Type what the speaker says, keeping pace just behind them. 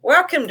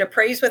Welcome to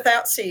Praise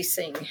Without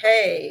Ceasing.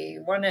 Hey,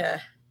 want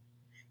to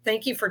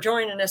thank you for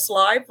joining us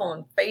live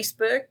on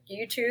Facebook,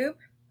 YouTube.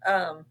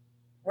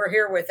 We're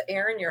here with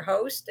Aaron, your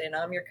host, and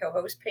I'm your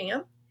co-host,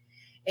 Pam,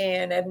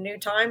 and at a new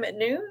time at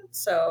noon.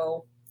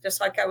 So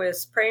just like I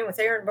was praying with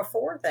Aaron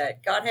before,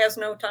 that God has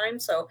no time.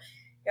 So,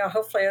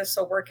 hopefully this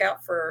will work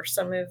out for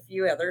some of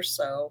you others.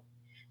 So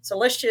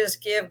let's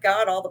just give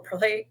God all the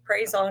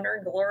praise, honor,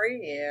 and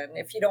glory. And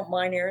if you don't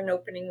mind, Aaron,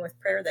 opening with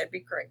prayer, that'd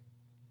be great.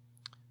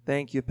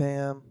 Thank you,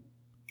 Pam.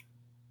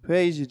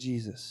 Praise you,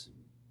 Jesus.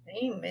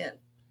 Amen.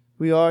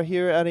 We are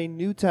here at a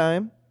new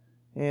time,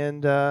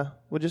 and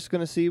we're just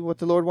going to see what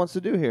the Lord wants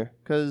to do here,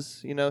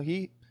 because,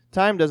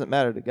 time doesn't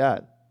matter to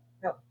God.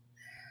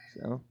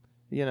 No.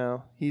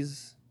 So,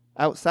 He's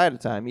outside of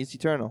time. He's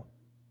eternal.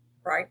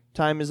 Right.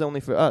 Time is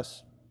only for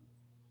us,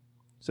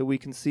 so we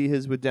can see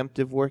His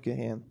redemptive work at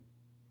hand.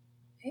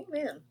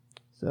 Amen.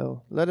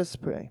 So let us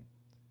pray.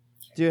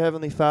 Dear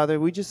Heavenly Father,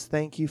 we just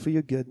thank you for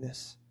your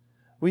goodness.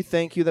 We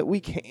thank you that we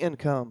can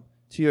come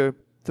to your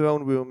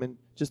throne room and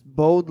just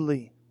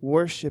boldly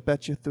worship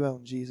at your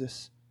throne,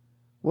 Jesus.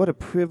 What a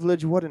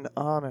privilege, what an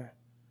honor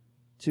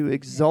to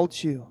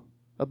exalt you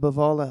above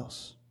all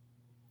else.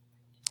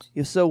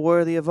 You're so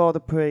worthy of all the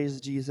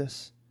praise,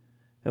 Jesus.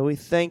 And we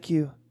thank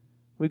you.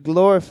 We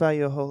glorify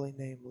your holy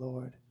name,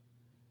 Lord.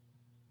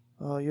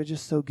 Oh, you're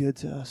just so good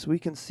to us. We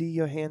can see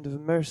your hand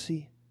of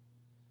mercy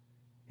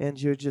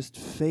and your just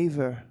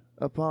favor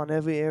upon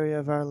every area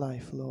of our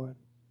life, Lord.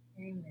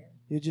 Amen.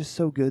 You're just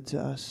so good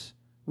to us.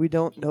 We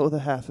don't know the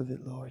half of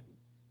it, Lord.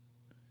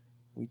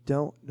 We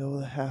don't know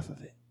the half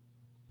of it.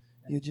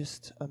 You're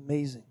just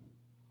amazing.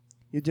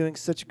 You're doing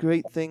such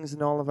great things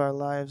in all of our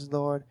lives,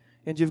 Lord,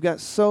 and you've got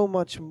so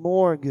much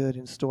more good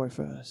in store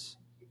for us.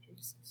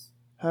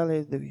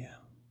 Hallelujah.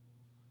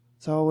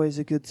 It's always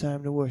a good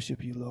time to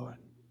worship you, Lord.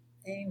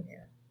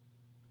 Amen.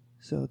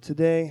 So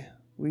today,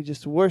 we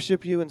just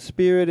worship you in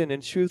spirit and in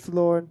truth,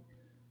 Lord,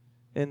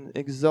 and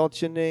exalt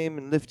your name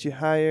and lift you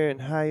higher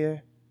and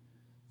higher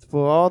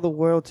for all the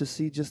world to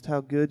see just how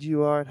good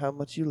you are and how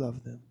much you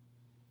love them.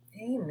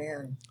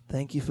 Amen.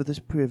 Thank you for this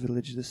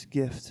privilege, this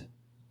gift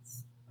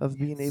of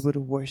being able to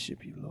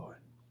worship you, Lord.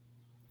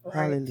 Right.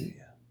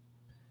 Hallelujah.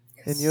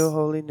 Yes. In your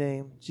holy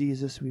name,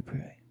 Jesus, we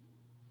pray.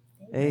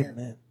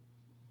 Amen.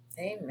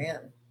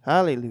 Amen.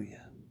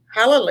 Hallelujah.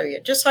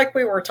 Hallelujah. Just like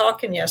we were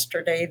talking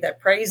yesterday, that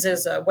praise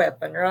is a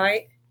weapon,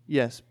 right?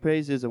 Yes,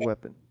 praise is a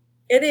weapon.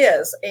 It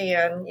is.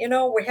 And,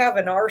 we have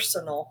an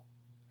arsenal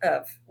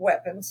of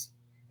weapons,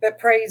 but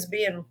praise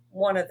being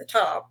one of the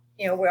top.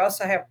 We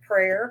also have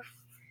prayer,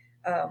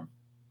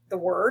 the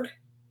word.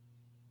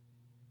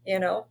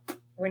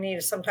 We need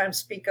to sometimes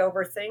speak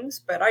over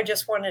things, but I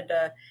just wanted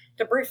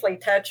to briefly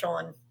touch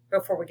on,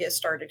 before we get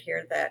started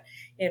here, that,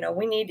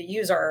 we need to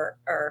use our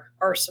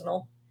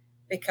arsenal,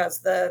 because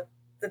the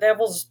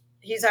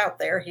he's out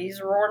there. He's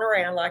roaring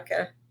around like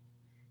a,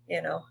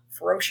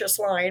 ferocious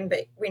lion,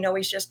 but we know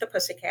he's just a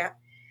pussycat,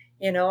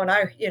 and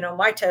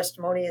my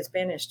testimony is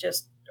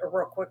just a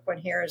real quick one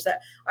here, is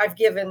that I've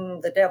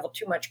given the devil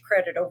too much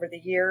credit over the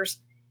years.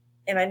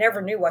 And I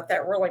never knew what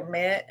that really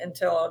meant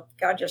until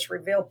God just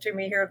revealed to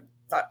me here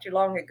not too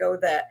long ago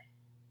that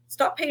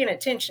stop paying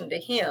attention to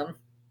him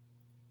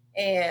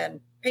and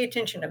pay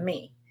attention to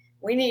me.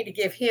 We need to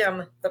give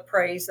him the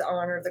praise, the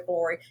honor, the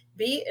glory.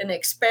 Be an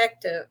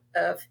expectancy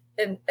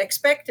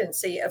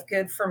of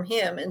good from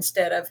him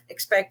instead of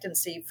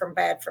expectancy from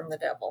bad from the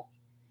devil.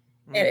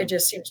 And it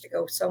just seems to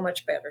go so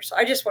much better. So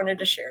I just wanted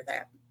to share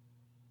that.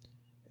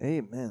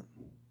 Amen.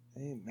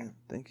 Amen.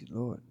 Thank you,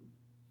 Lord.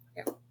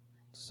 Yeah.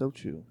 So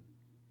true.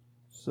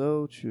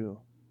 So true.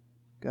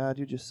 God,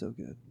 you're just so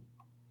good.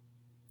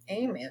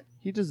 Amen.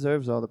 He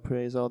deserves all the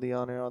praise, all the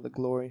honor, all the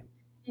glory.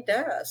 He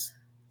does.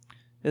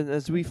 And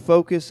as we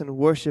focus and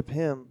worship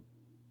him,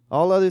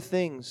 all other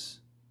things,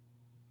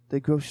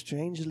 they grow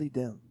strangely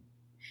dim.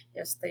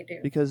 Yes, they do.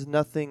 Because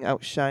nothing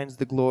outshines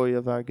the glory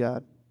of our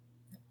God.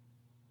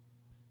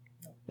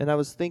 And I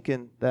was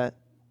thinking that,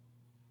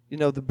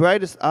 the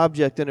brightest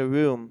object in a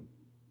room,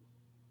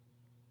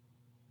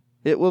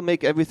 it will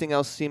make everything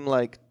else seem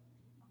like,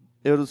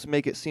 it'll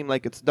make it seem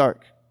like it's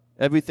dark.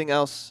 Everything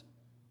else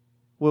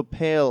will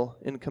pale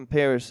in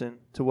comparison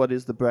to what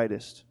is the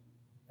brightest.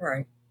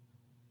 Right.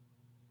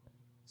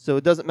 So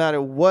it doesn't matter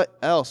what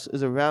else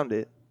is around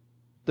it.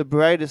 The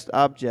brightest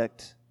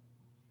object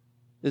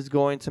is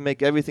going to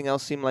make everything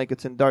else seem like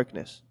it's in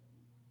darkness.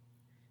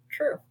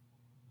 True.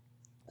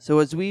 So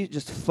as we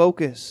just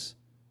focus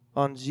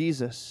on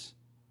Jesus,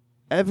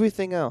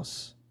 everything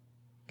else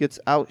gets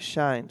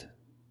outshined.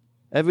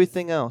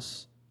 Everything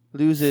else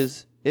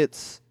loses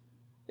its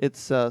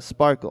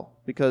sparkle,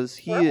 because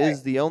he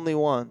is the only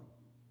one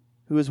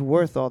who is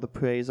worth all the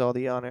praise, all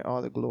the honor,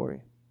 all the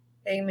glory.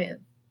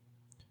 Amen.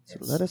 So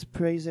let us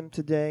praise him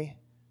today.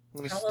 I'm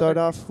going to start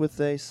off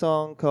with a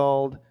song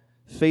called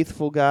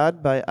Faithful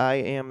God by I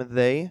Am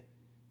They.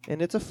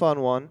 And it's a fun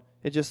one.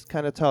 It just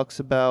kind of talks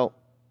about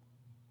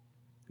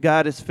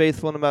God is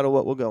faithful no matter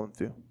what we're going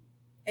through.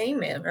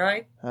 Amen,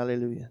 right?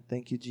 Hallelujah.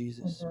 Thank you,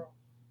 Jesus. Mm-hmm.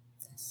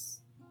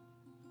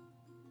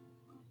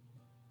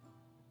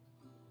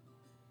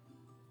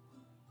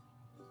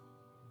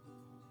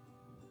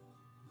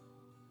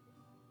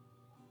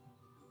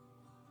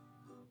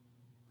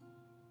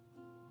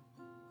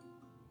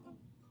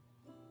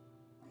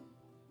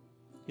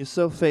 You're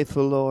so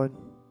faithful, Lord.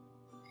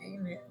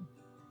 Amen.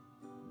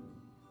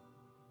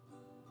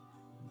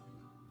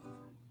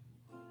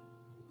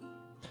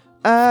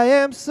 I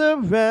am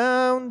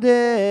surrounded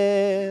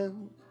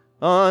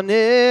on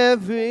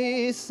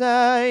every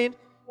side,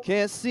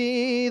 can't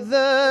see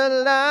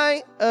the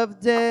light of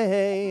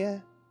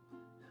day,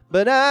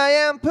 but I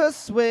am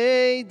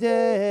persuaded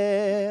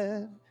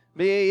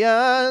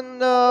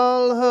beyond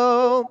all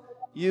hope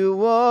you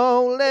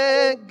won't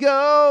let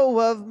go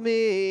of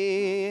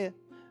me.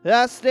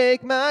 I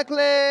stake my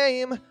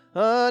claim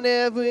on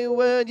every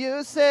word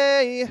you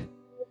say.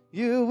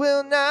 You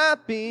will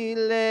not be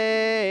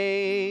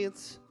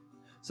late.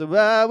 So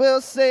I will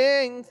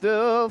sing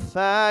through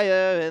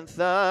fire and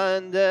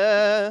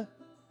thunder,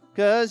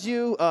 'cause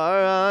you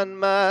are on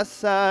my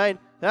side.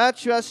 I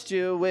trust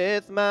you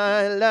with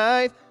my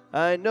life.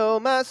 I know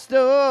my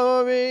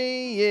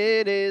story,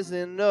 it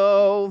isn't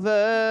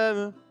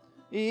over.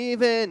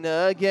 Even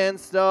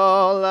against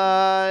all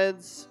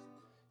odds,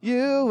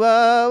 you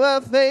are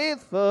a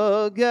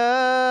faithful God.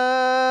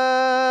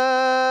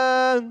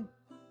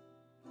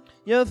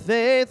 You're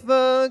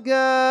faithful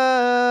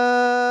God.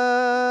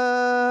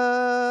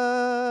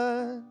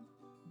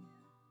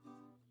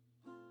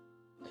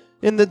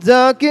 In the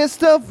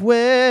darkest of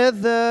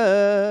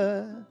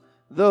weather,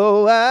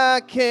 though I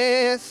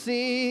can't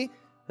see,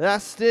 I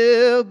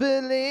still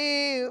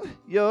believe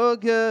you're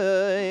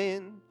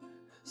good.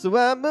 So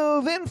I'm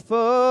moving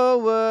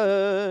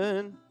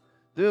forward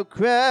through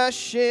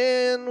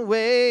crashing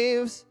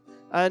waves.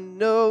 I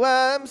know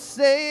I'm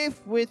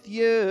safe with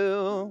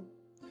you.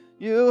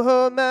 You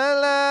hold my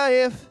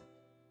life,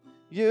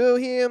 you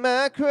hear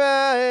my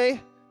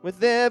cry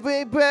with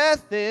every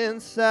breath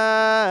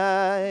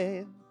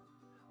inside.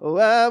 Oh,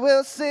 I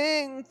will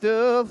sing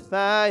through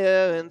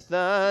fire and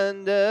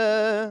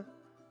thunder,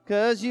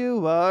 'cause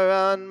you are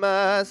on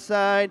my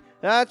side.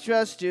 I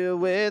trust you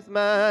with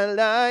my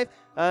life.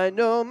 I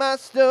know my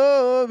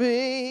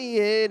story,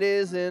 it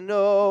isn't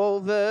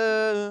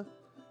over.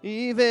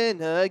 Even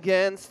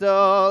against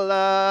all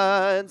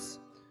odds,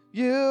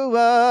 you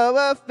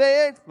are a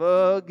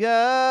faithful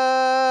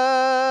God.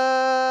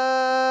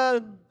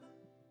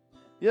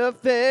 You're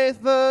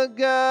faithful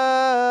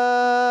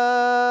God.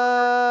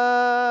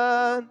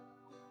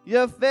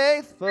 You're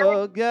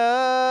faithful God.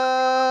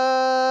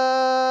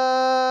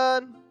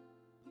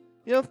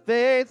 You're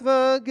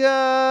faithful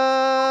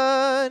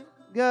God.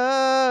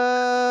 God.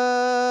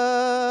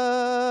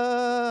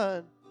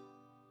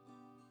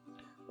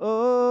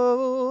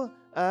 Oh,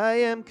 I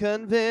am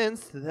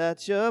convinced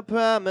that your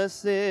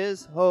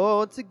promises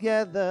hold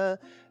together,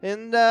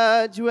 and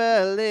I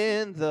dwell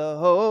in the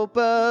hope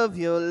of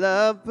your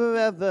love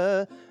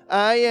forever.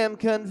 I am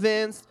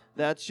convinced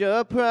that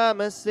your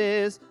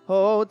promises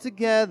hold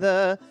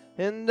together,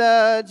 and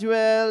I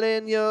dwell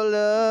in your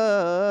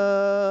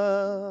love.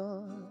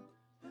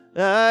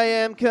 I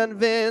am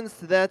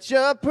convinced that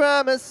your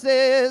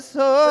promises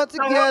hold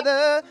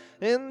together,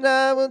 and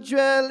I will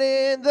dwell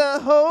in the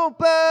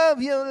hope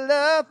of your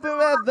love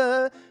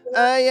forever.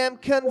 I am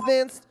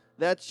convinced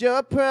that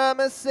your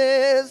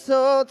promises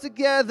hold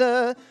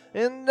together,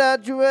 and I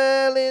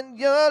dwell in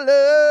your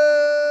love.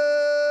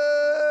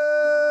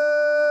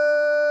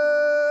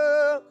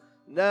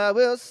 And I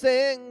will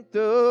sing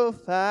through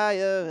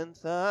fire and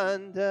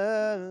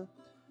thunder.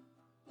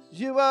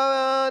 You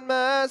are on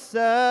my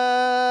side.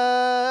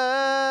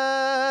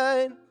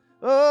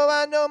 Oh,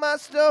 I know my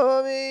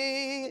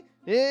story,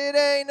 it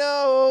ain't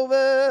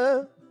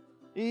over.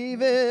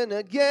 Even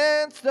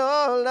against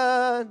all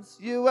odds,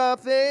 you are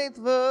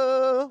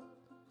faithful.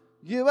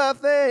 You are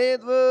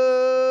faithful,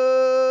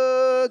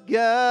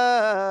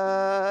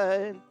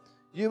 God.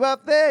 You are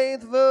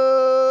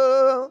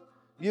faithful.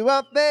 You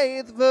are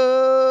faithful,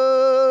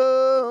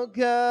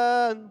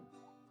 God.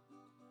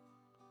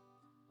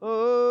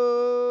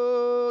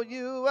 Oh,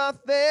 you are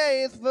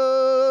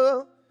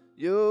faithful.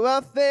 You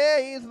are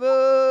faithful,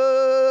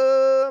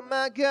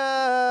 my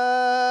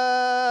God.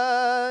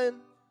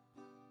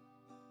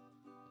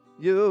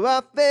 You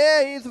are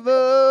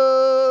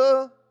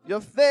faithful.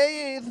 You're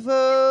faithful,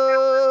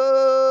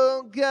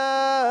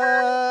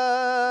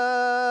 God.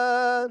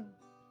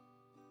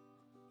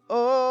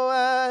 Oh,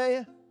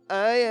 I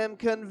am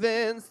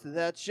convinced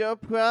that your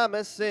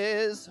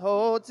promises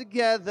hold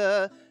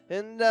together,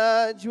 and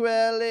I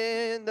dwell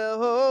in the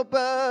hope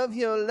of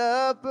your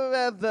love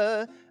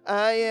forever.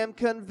 I am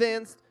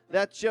convinced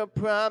that your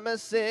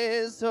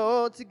promises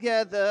hold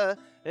together,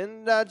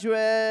 and I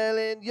dwell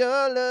in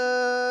your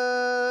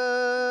love.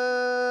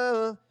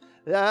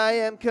 I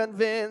am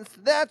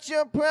convinced that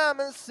your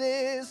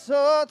promises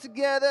hold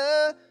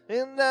together,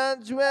 and I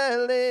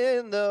dwell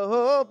in the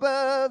hope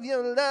of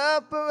your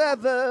love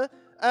forever.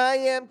 I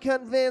am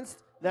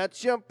convinced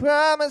that your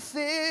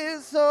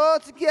promises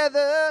hold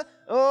together.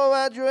 Oh,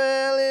 I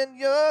dwell in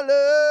your love.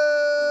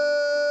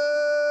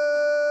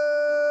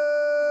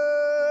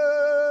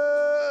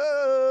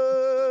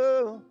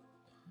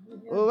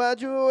 Oh, I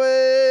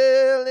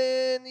dwell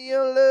in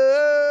your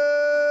love.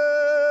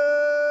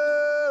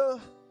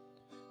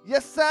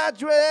 Yes, I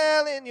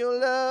dwell in your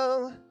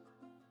love.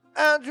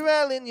 I'll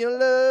dwell in your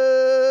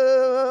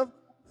love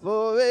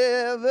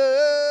forever.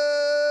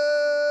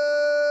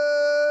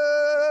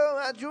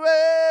 I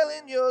dwell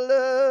in your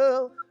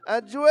love. I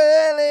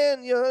dwell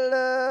in your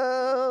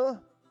love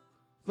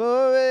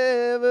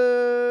forever.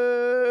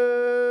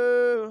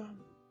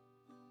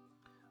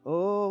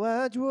 Oh,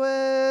 I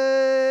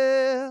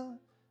dwell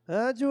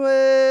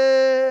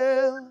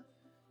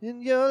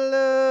in your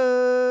love.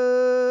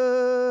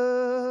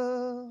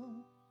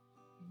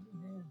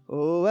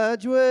 Oh, I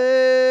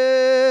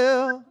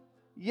dwell,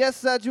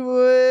 yes, I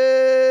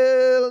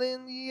dwell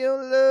in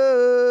your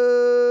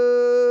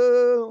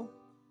love.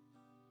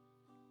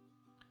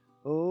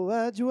 Oh,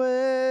 I dwell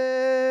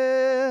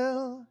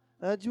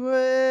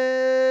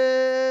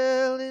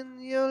in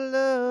your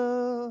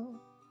love.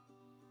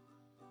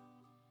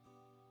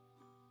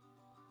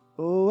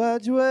 Oh, I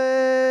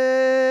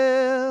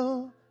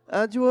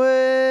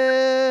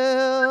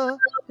dwell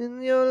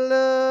in your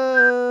love.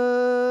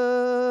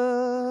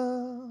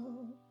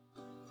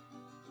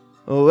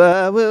 Oh,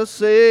 I will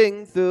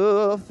sing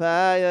through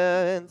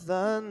fire and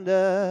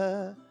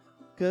thunder,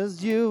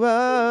 'cause you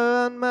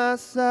are on my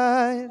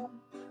side.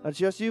 I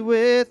trust you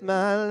with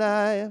my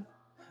life.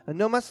 I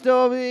know my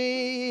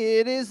story,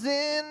 it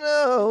isn't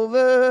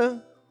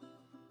over,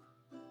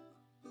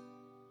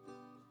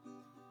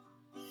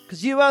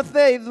 'cause you are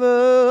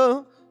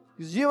faithful,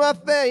 'cause you are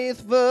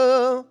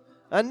faithful.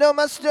 I know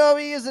my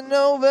story isn't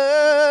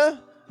over.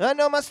 I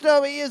know my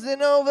story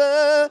isn't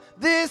over.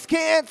 This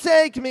can't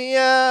take me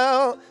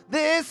out.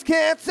 This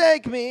can't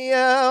take me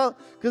out.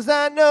 'Cause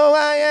I know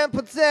I am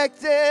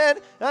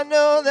protected. I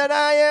know that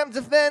I am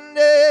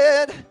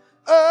defended.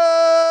 Oh,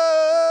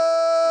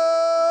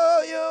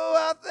 you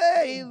are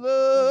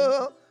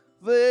faithful,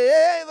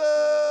 faithful.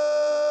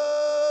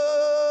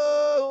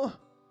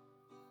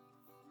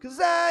 'Cause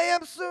I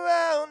am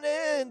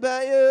surrounded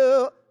by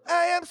you.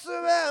 I am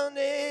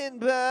surrounded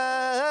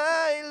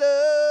by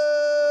love.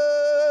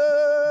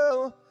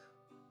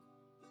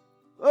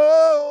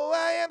 Oh,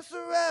 I am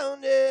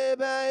surrounded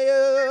by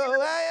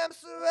you. I am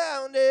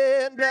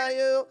surrounded by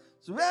you.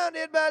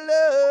 Surrounded by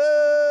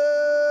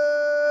love.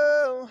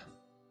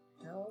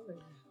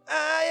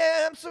 I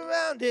am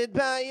surrounded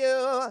by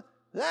you.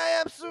 I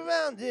am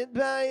surrounded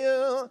by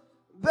you.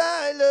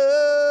 By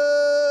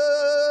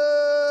love.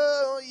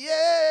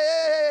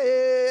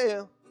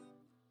 Yeah.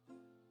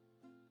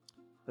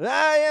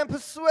 I am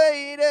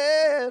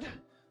persuaded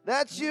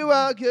that you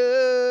are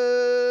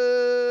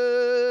good.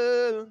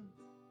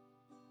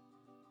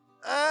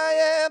 I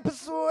am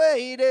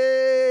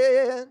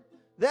persuaded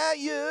that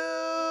you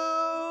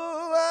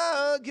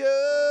are good.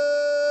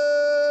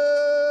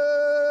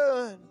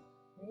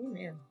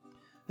 Amen.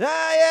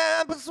 I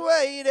am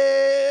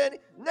persuaded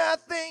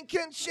nothing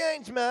can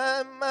change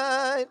my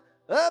mind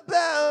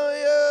about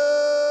you.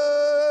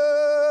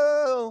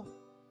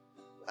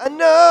 I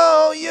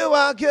know you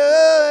are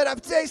good.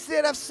 I've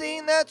tasted, I've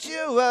seen that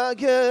you are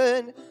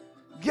good.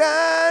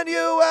 God,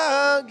 you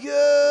are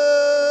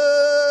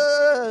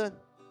good.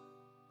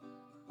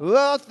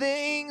 All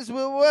things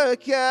will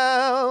work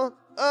out.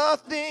 All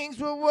things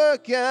will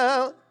work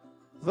out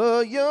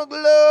for your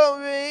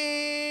glory.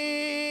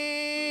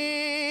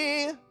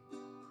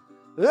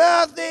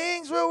 All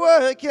things will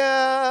work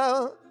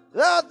out.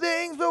 All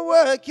things will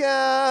work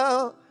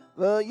out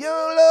for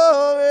your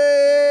glory.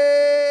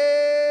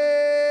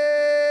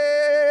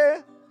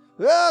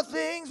 All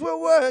things will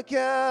work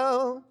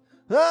out.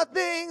 All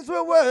things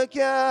will work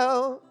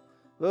out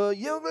for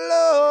your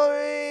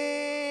glory.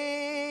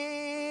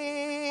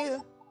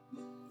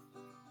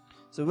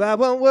 So I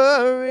won't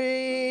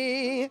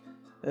worry.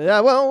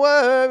 I won't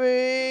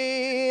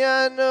worry.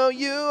 I know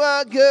you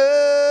are good.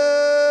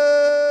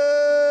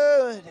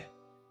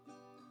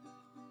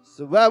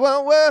 So I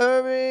won't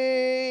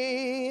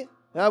worry.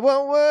 I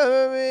won't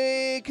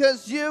worry,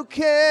 'cause you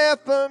care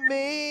for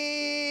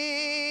me.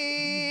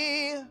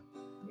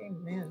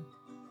 Amen.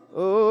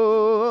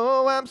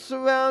 Oh, I'm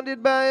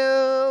surrounded by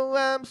you.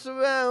 I'm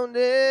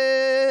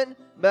surrounded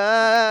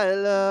by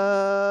love.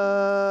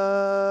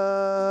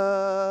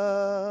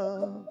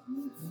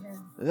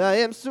 I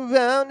am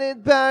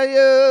surrounded by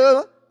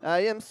you. I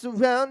am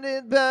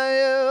surrounded by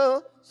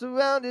you.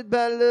 Surrounded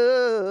by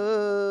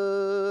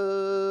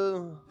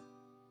love.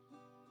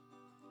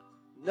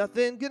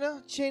 Nothing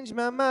gonna change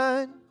my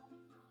mind.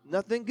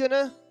 Nothing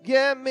gonna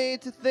get me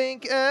to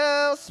think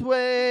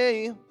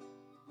elsewhere.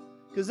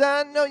 'Cause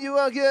I know you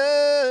are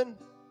good.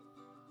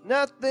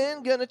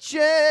 Nothing gonna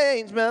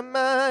change my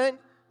mind.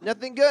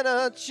 Nothing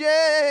gonna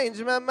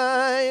change my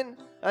mind.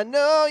 I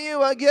know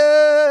you are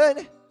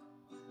good.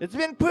 It's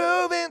been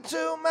proven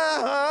to my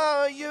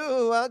heart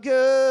you are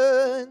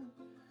good.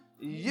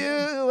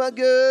 You are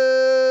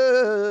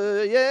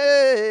good,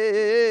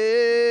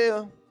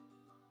 yeah.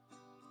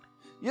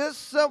 You're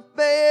so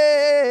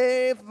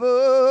faithful.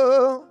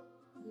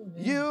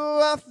 You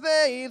are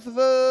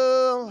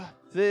faithful,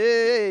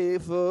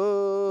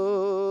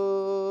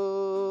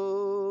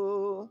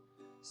 faithful.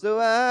 So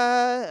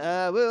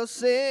I will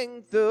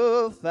sing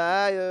through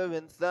fire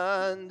and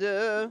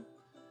thunder,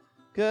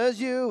 'cause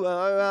you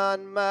are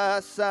on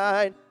my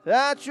side.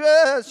 I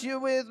trust you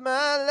with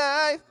my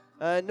life.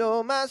 I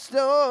know my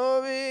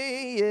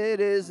story, it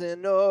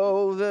isn't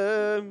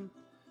over.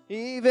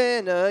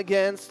 Even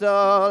against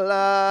all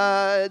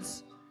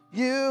odds,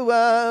 you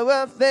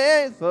are a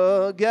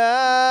faithful God.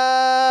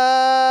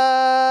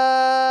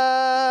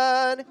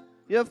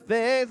 You're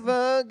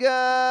faithful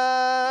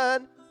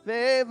God,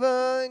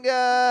 faithful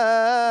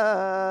God.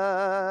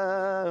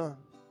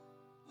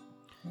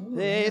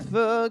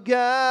 Faithful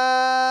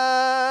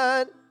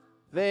God,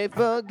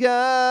 faithful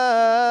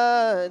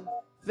God,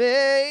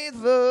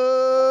 faithful.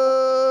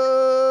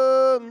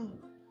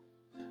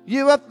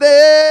 You are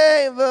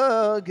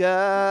faithful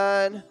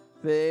God,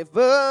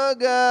 faithful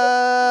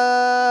God.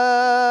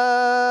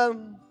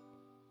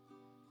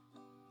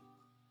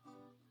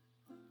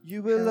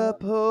 You will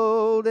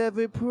uphold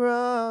every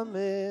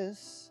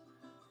promise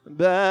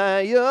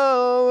by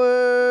your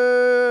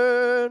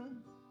word.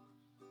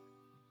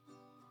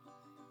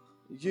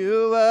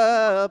 You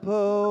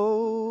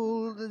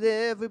uphold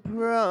every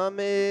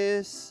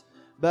promise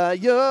by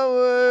your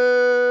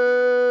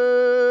word.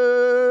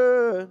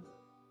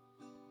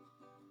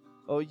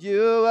 Oh,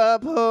 you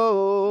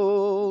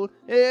uphold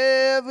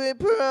every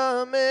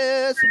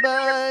promise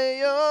by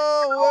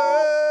your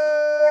word.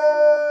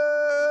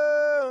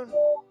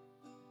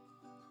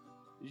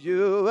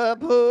 You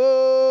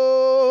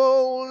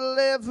uphold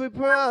every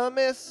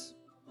promise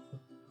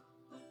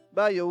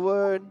by your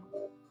word.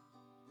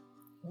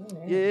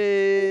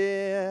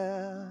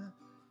 Yeah.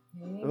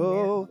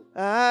 Oh,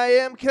 I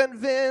am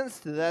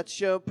convinced that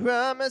your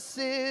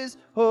promises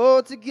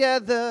hold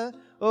together.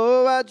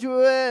 Oh, I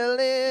dwell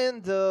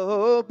in the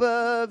hope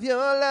of your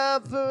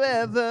love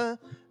forever.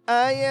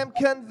 I am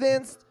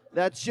convinced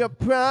that your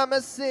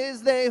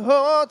promises, they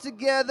hold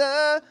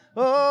together.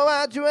 Oh,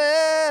 I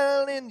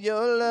dwell in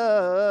your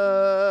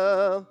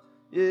love.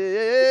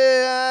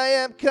 Yeah, I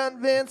am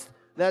convinced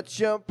that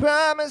your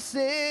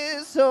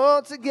promises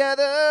hold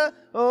together.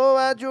 Oh,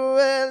 I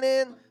dwell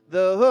in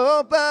the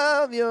hope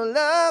of your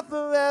love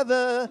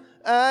forever.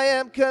 I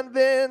am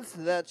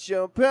convinced that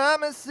your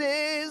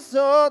promises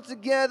hold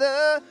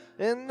together,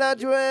 and I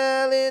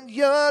dwell in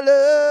your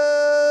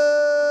love.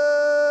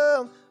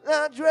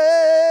 I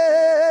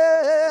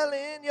dwell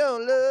in your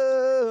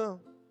love.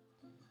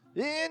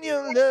 In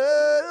your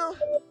love,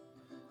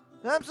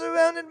 I'm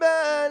surrounded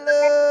by love.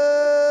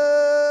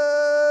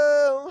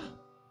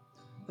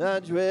 I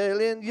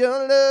dwell in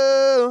your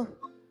love.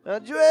 I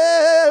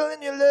dwell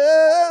in your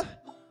love.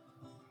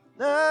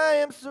 I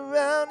am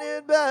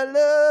surrounded by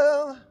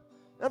love.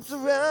 I'm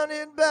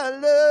surrounded by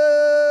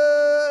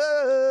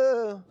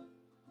love.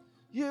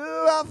 You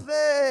are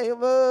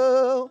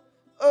faithful.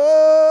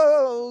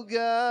 Oh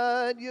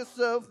God, you're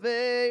so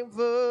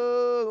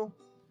faithful.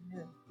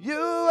 You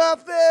are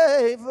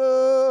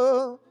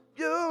faithful.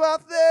 You are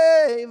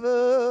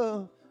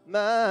faithful,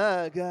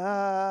 my God.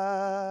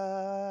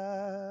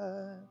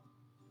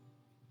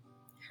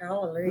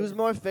 Hallelujah. Who's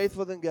more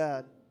faithful than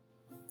God?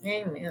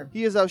 Amen.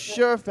 He is our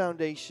sure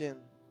foundation.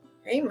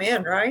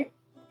 Amen, right?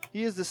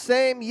 He is the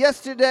same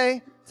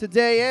yesterday,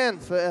 today,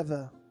 and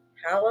forever.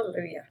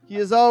 Hallelujah. He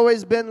has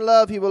always been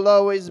love. He will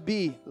always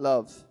be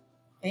love.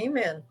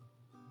 Amen.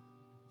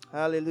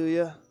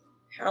 Hallelujah.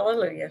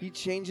 Hallelujah. He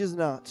changes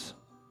not.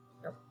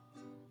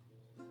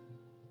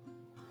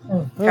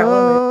 Hallelujah.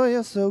 Oh,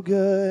 you're so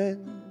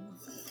good.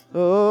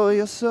 Oh,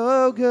 you're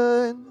so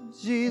good.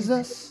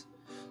 Jesus,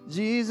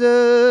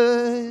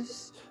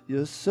 Jesus,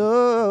 you're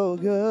so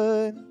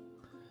good.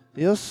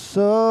 You're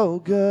so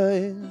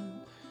good.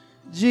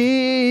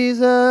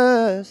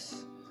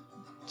 Jesus,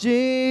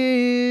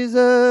 Jesus,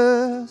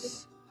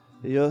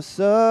 you're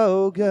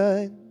so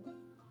good.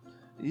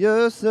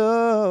 You're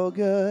so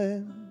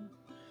good.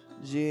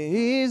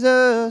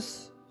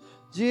 Jesus,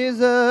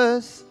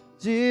 Jesus,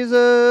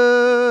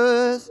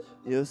 Jesus,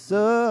 you're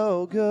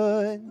so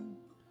good.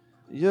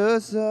 You're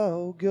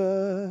so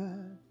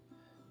good.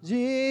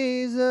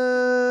 Jesus.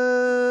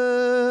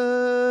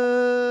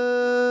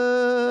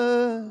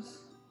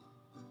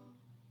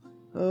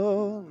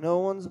 Oh, no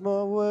one's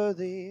more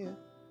worthy.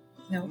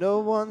 No. No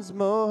one's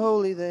more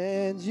holy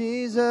than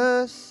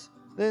Jesus.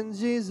 Than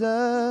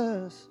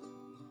Jesus.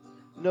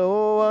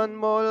 No one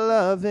more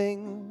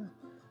loving.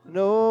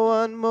 No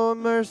one more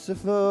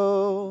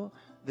merciful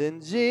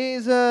than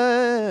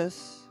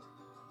Jesus.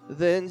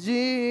 Than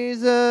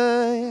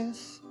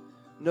Jesus.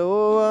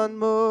 No one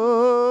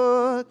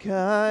more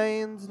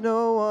kind.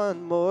 No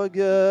one more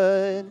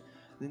good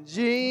than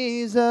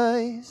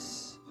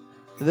Jesus.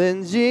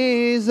 Than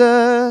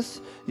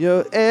Jesus.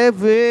 You're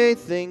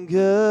everything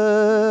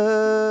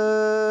good.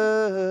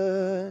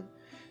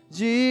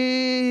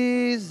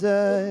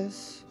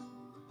 Jesus.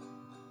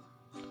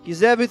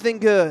 He's everything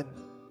good.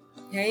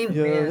 Amen.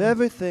 You're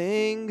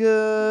everything good.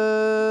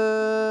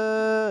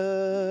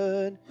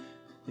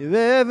 You're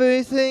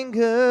everything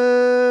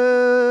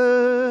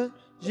good.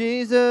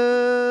 Jesus.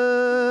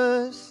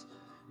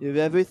 You're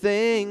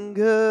everything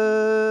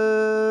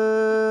good.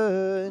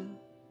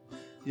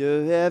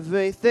 You're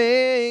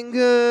everything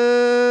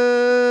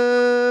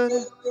good.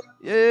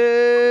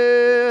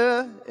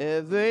 Yeah.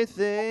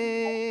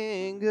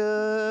 everything good.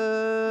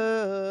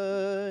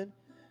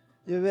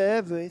 You're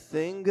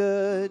everything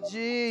good,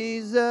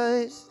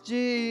 Jesus,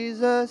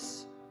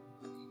 Jesus.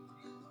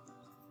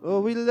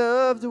 Oh, we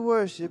love to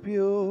worship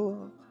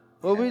you.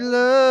 Oh, we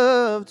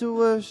love to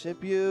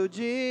worship you,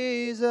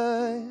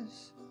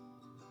 Jesus.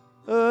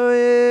 Oh,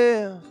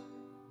 yeah.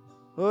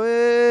 Oh,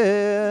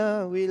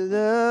 yeah. We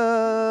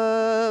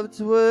love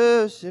to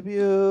worship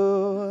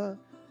you,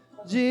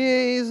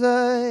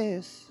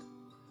 Jesus,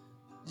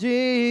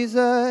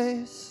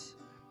 Jesus.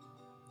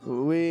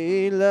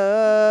 We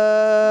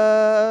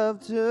love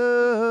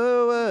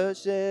to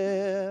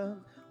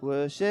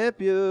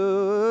worship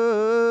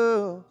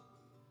you.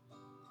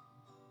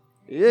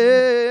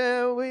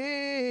 Yeah,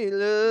 we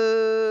love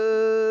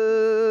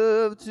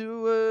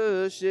to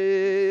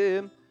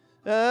worship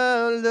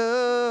our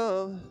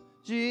love,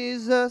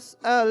 Jesus,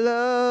 our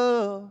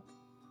love.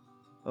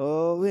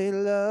 Oh, we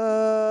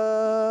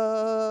love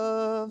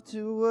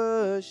to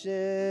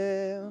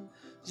worship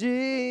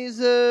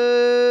Jesus,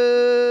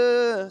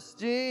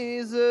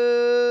 Jesus.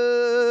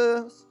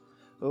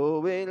 Oh,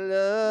 we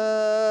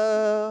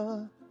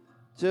love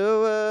to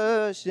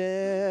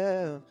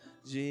worship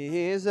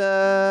Jesus.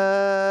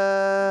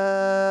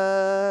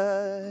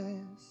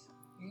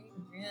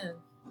 Amen.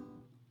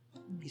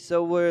 He's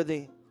so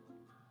worthy.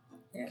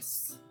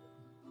 Yes.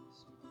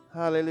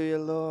 Hallelujah,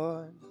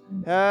 Lord.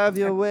 Have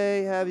your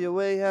way, have your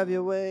way, have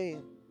your way.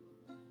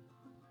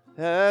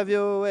 Have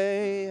your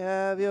way,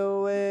 have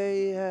your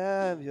way,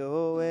 have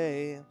your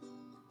way.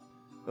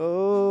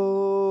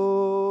 Oh,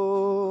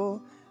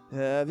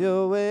 have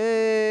your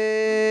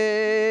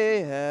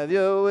way,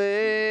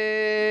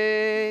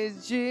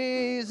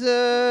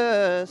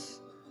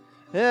 Jesus.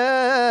 Have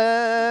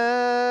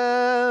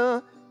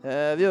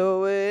your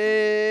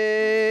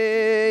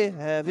way,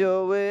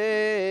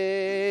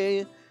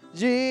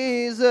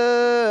 Jesus.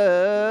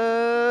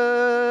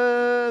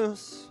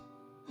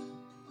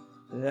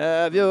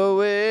 Have your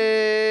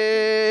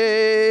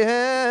way,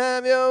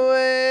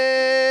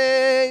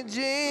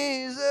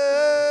 Jesus.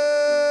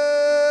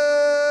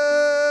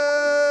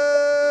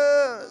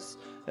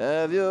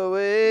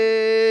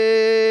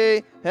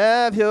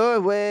 Have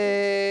your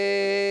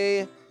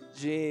way,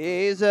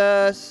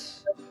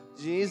 Jesus.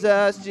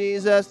 Jesus,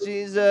 Jesus,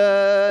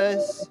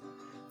 Jesus.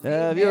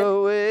 Have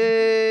your way,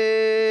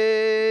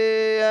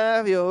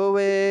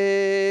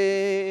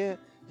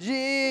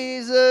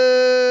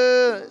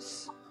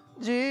 Jesus.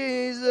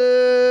 Jesus,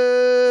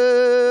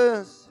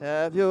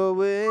 have your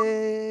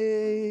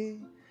way,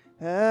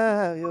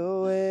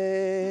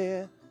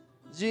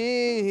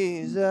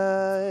 Jesus.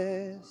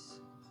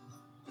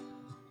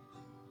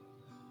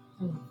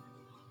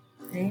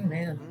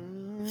 Amen.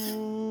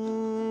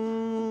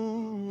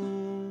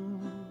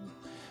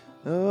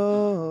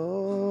 Oh,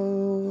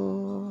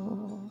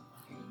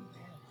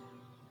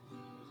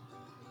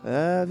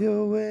 have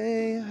your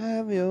way,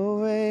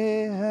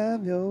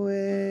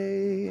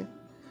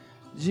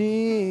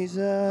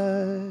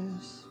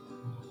 Jesus.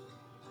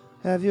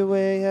 Have your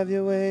way,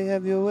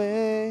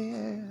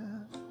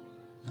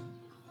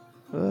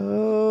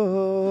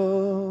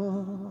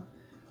 Oh,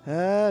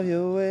 have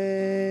your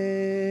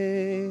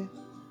way.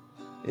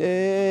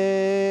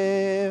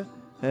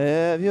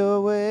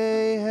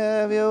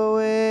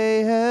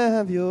 Yeah,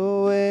 have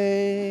your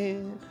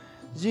way,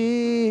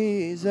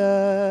 Jesus.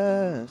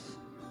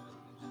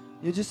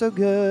 You're just so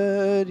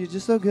good,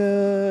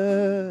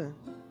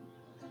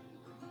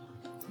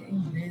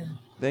 Amen.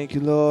 Thank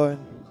you, Lord.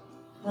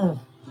 Oh,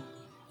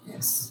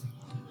 yes.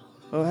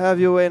 Oh, have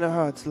your way in our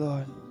hearts,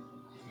 Lord.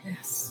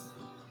 Yes.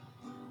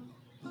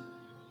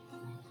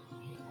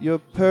 Your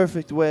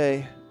perfect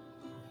way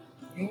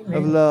Amen.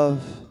 of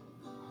love.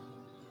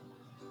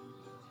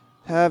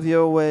 Have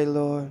your way,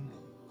 Lord.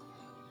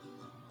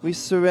 We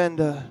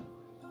surrender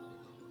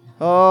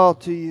all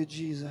to you,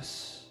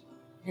 Jesus.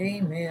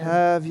 Amen.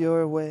 Have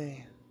your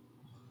way.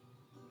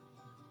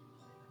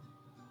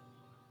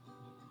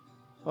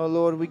 Oh,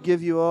 Lord, we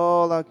give you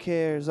all our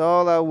cares,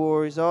 all our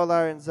worries, all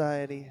our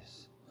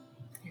anxieties.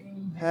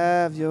 Amen.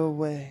 Have your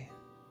way.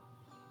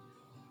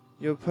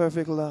 Your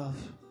perfect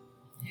love.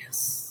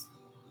 Yes.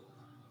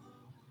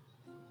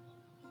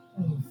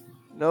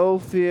 No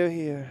fear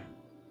here.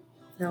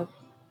 Nope.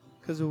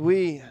 Because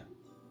we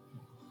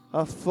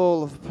are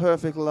full of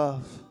perfect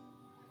love.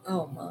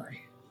 Oh,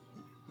 my.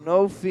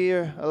 No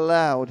fear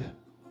allowed.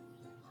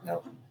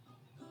 Nope.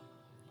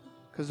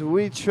 Because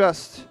we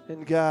trust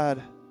in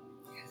God,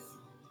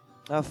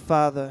 our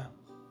Father.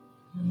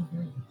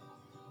 Mm-hmm.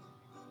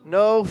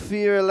 No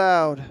fear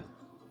allowed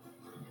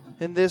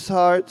in this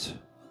heart.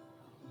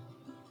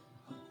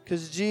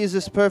 Because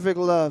Jesus' perfect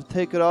love,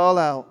 take it all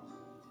out.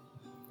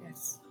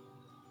 Yes.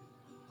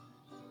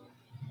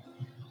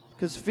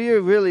 Because fear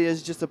really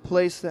is just a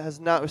place that has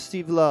not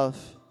received love.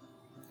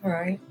 All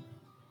right.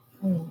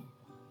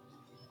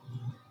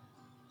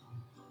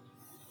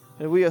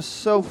 And we are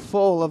so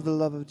full of the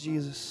love of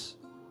Jesus.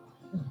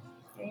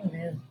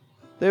 Amen.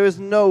 There is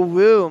no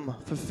room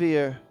for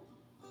fear.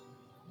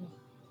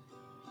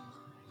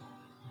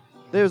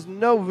 There is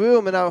no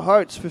room in our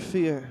hearts for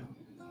fear.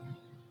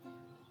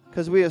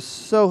 because we are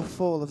so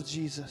full of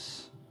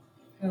Jesus.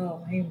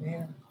 Oh,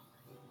 amen.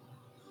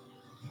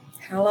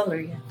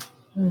 Hallelujah.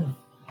 Mm.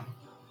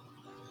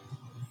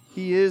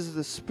 He is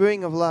the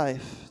spring of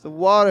life, the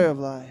water of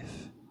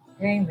life,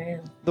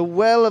 Amen. the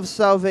well of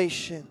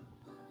salvation.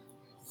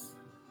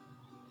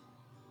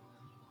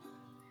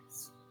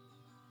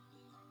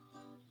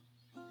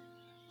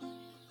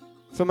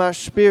 From our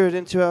spirit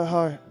into our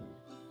heart,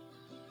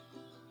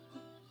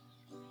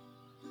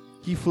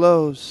 He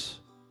flows.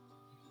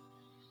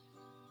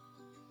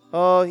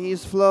 Oh,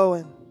 He's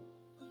flowing.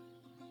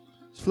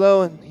 He's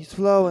flowing. He's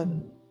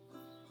flowing.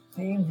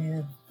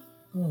 Amen.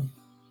 Mm.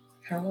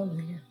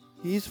 Hallelujah.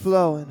 He's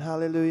flowing.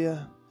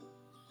 Hallelujah.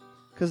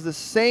 Because the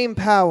same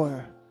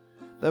power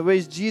that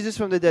raised Jesus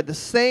from the dead, the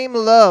same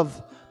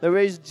love that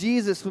raised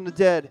Jesus from the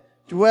dead,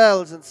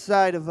 dwells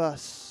inside of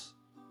us.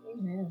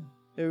 Amen.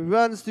 It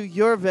runs through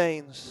your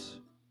veins.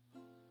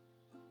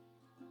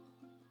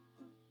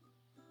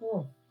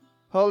 Oh.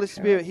 Holy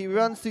Spirit, He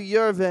runs through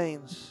your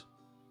veins.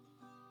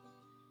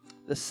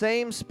 The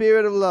same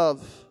Spirit of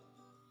love.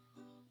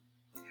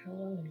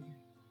 Hallelujah.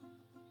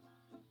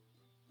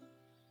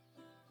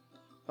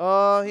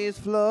 Oh, He's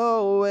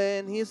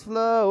flowing, He's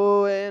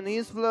flowing,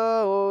 He's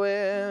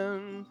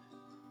flowing.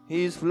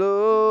 He's flowing.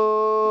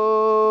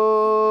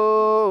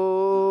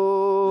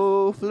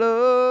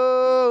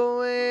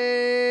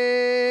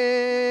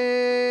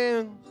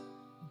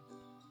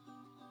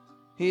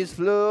 He's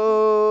flowing,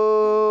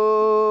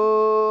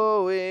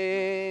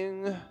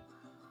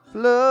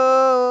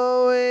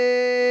 flowing.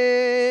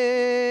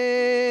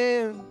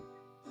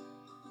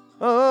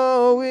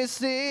 Oh,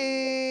 receive,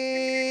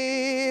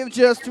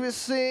 just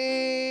receive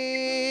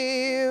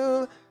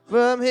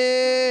from Him.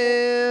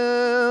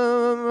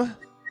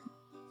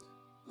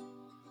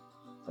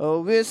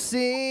 Oh, receive,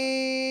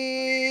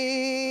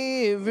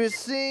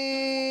 receive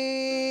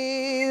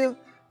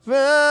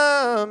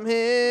from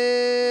Him.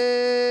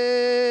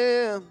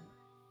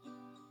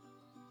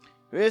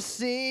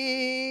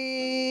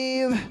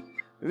 Receive,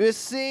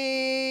 receive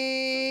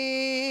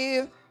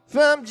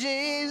from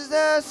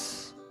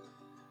Jesus,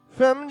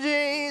 from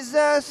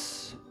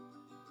Jesus.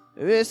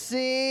 Receive,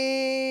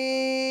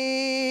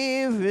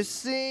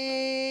 receive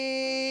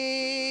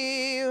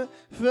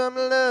from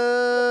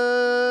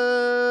love.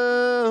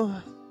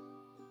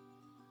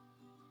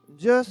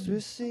 Just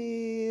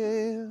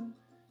receive,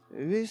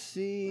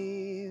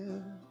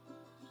 receive.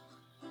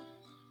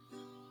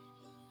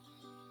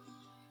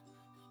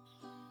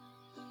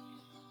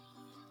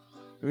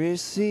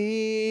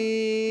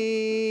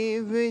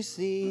 Receive,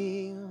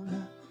 receive,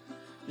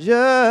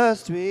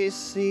 just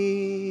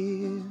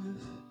receive.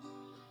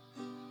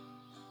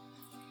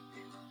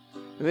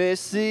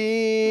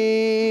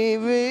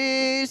 Receive,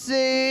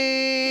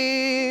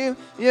 receive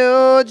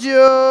your joy.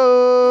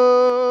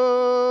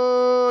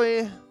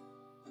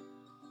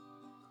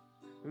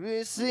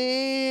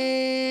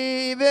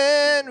 Receive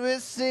and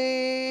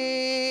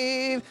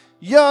receive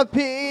your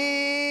peace.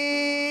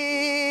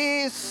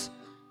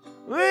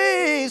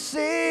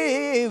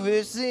 Receive,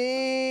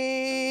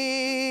 receive,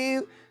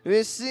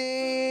 receive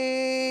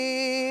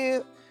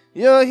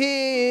your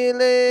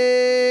healing.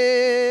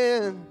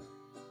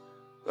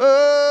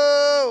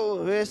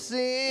 Oh, receive,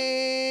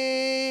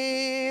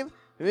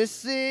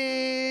 receive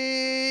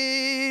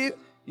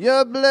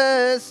your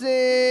blessing.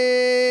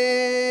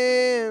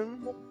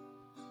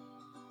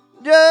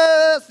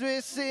 Just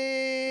receive,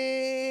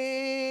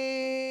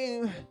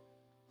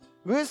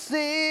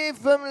 receive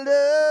from love.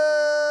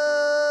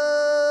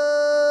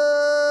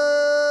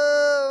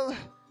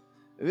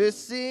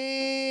 Receive,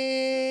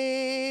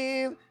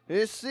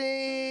 receive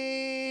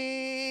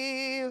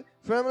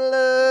from love.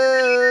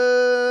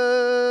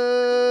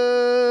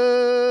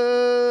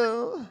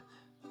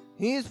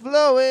 He's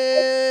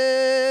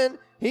flowing,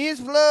 He's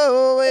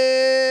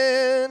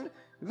flowing.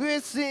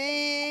 Receive.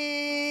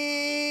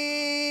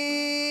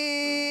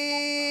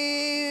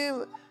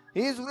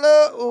 He's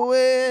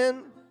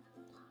flowing,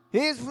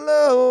 He's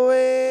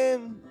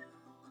flowing.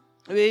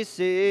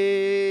 Receive.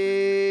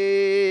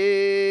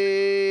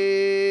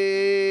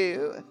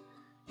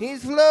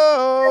 He's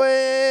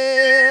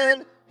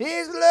flowing,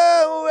 He's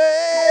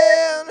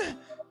flowing.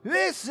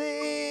 Receive.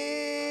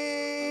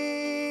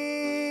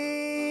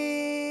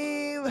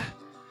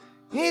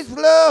 He's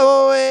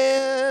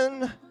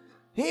flowing,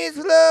 He's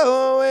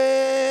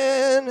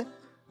flowing.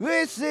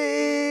 Receive.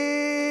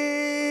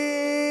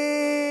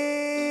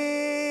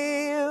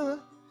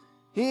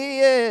 He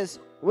is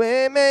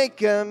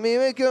Waymaker,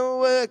 miracle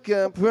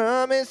worker,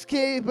 promise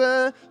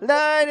keeper,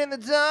 light in the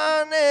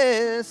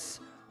darkness.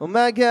 Oh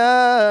my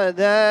God,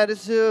 that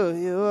is who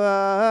you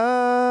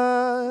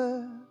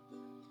are.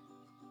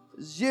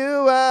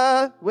 You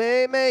are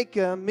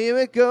Waymaker,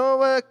 miracle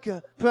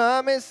worker,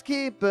 promise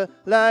keeper,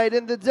 light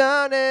in the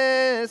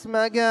darkness.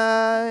 My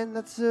God,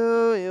 that's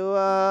who you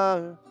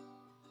are.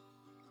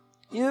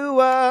 You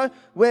are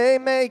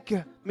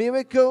Waymaker,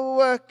 miracle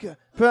worker,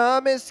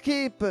 promise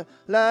keeper,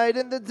 light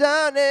in the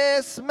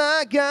darkness.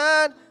 My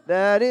God,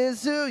 that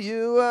is who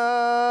you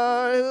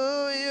are,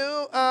 who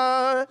you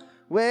are.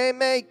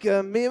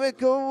 Waymaker,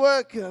 miracle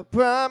worker,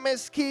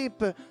 promise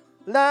keeper,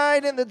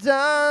 light in the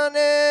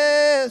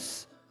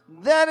darkness.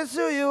 That is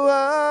who you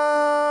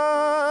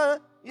are.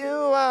 You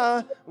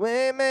are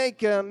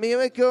waymaker,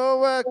 miracle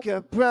worker,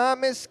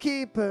 promise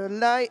keeper,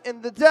 light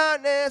in the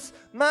darkness.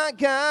 My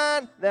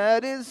God,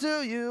 that is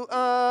who you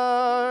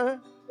are.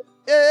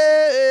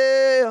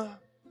 Yeah.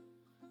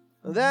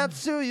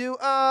 That's who you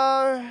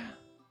are.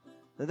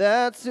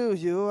 That's who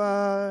you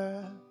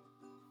are.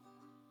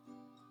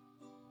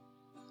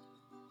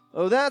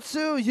 Oh, that's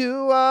who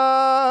you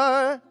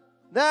are.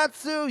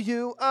 That's who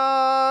you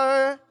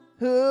are.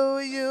 Who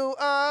you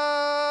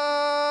are.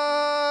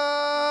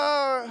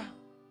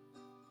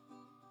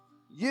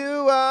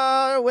 You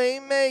are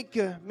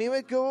waymaker,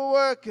 miracle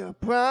worker,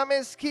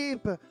 promise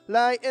keeper,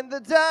 light in the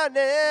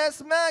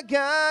darkness. My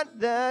God,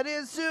 that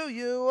is who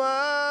you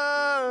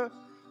are.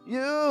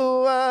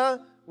 You are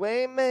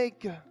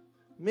waymaker,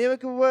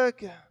 miracle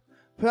worker,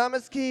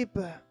 promise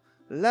keeper,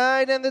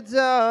 light in the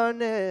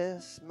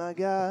darkness. My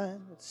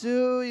God, that's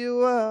who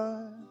you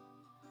are.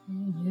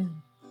 Amen.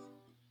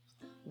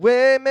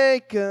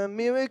 Waymaker,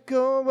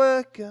 miracle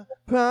worker,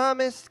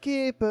 promise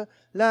keeper,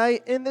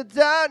 light in the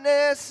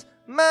darkness.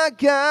 My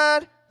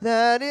God,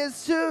 that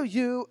is who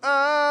you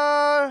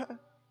are.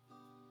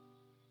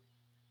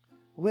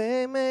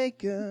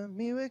 Waymaker,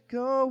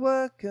 miracle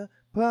worker,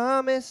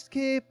 promise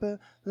keeper,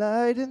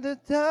 light in the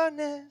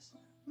darkness.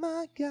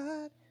 My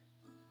God,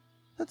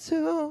 that's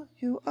who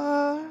you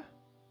are.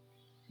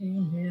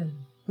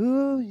 Amen.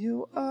 Who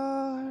you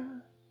are.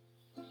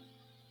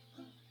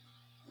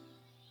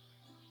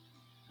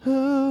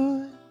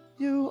 Who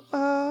you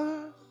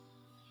are.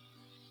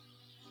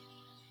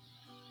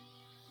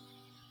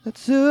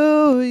 That's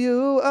who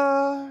you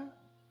are.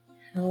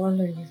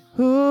 Hallelujah.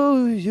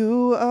 Who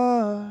you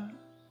are.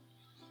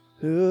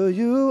 Who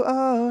you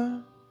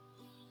are.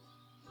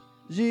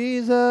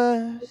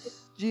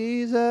 Jesus,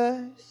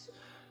 Jesus.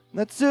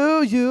 That's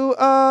who you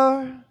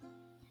are.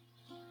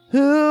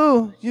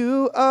 Who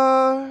you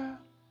are.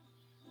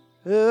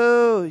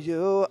 Who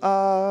you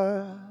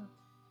are.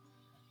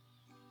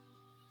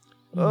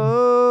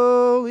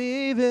 Oh,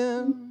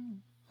 even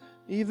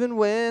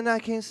when I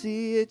can't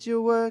see it,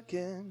 you're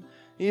working.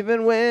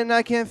 Even when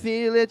I can't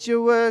feel it,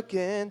 you're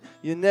working.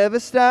 You never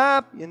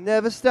stop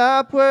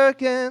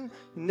working.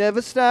 You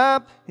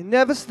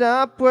never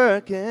stop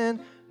working. And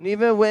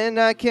even when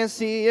I can't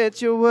see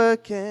it, you're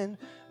working.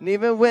 And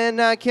even when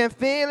I can't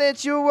feel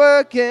it, you're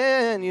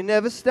working. You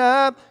never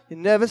stop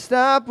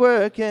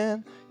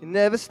working. You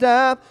never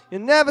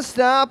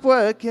stop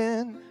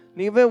working. And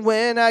even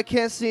when I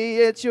can't see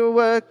it, you're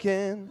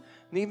working.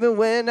 And even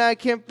when I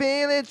can't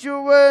feel it,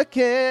 you're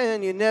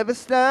working. You never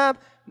stop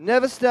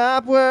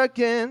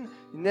working.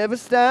 You never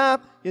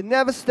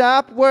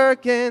stop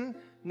working.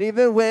 And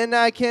even when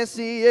I can't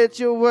see it,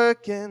 you're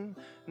working.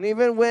 And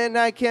even when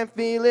I can't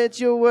feel it,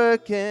 you're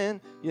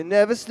working. You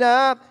never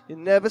stop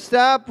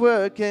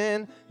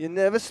working. You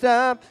never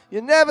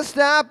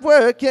stop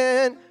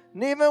working.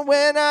 And even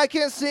when I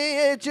can't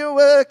see it, you're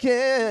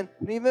working.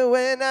 And even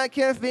when I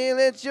can't feel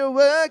it, you're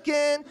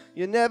working.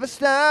 You never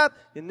stop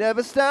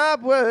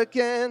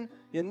working.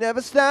 You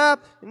never stop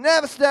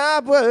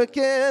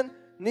working.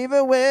 And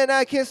even when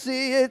I can't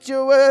see it,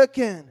 you're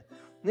working.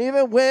 And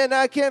even when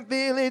I can't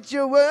feel it,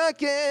 you're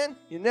working.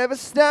 You never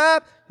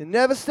stop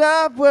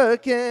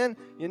working.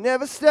 You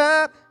never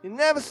stop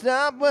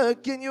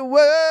working. Your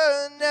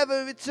word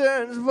never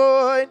returns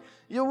void.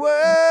 Your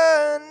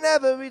word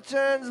never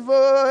returns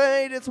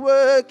void. It's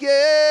working.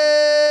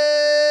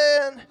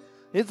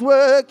 It's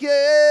working.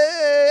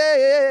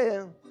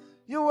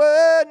 Your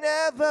word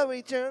never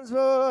returns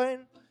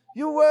void.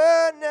 Your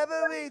word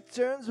never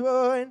returns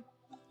void.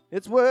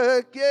 It's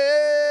working.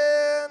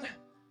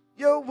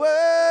 You're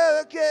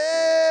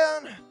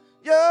working.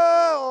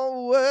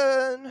 Your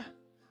word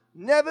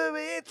never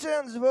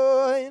returns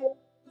void.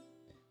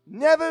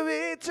 Never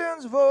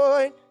returns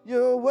void.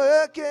 You're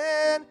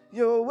working.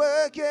 You're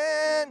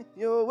working.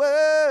 You're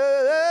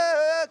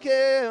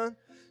working.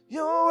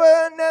 Your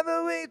word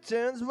never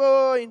returns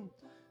void.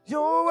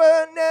 Your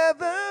word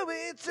never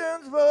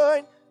returns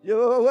void.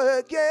 You're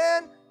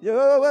working.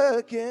 You're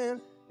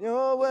working.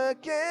 You're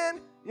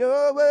working.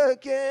 You're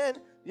working.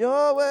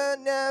 Your word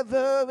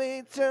never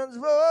returns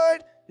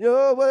void.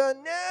 Your word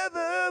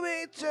never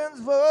returns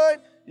void.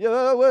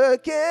 You're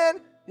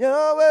working.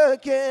 You're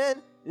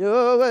working.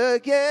 You're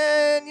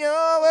working.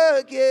 You're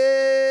working.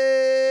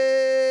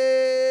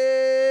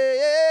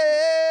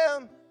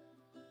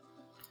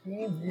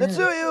 Amen. That's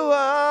who you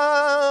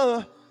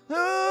are.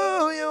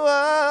 Who you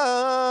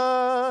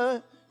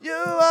are. You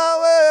are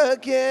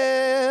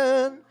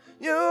working.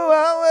 You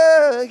are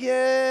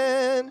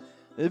working.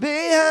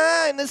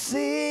 Behind the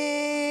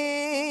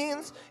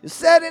scenes, you're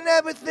setting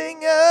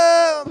everything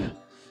up.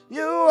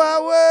 You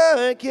are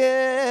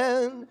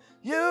working.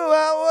 You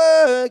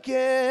are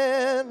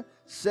working.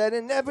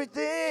 Setting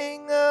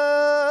everything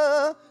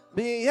up.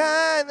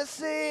 Behind the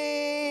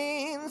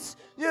scenes,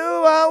 you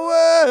are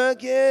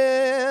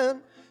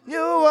working. You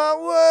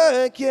are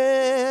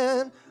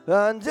working.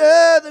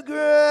 Under the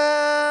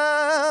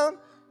ground,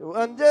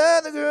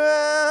 Under the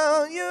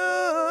ground, you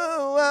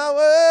are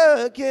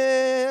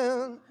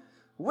working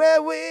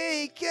where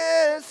we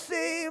can't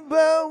see,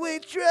 but we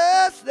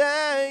trust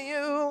that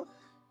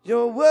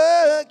you're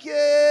working,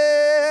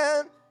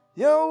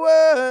 you're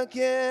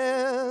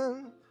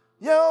working,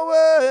 you're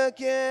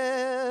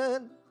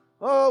working.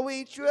 Oh,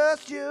 we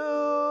trust you,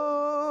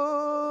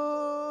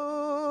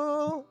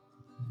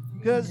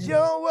 'cause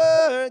you're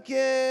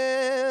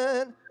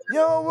working,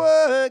 you're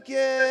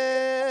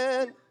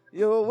working.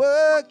 You're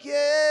working,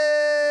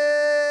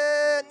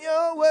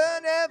 you're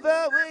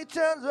whenever we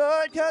turn,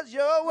 Lord, 'cause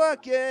you're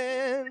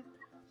working,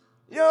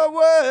 you're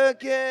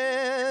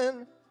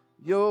working,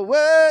 you're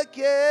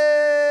working.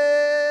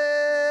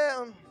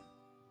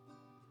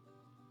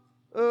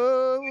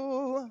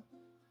 Oh,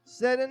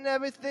 setting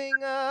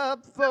everything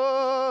up for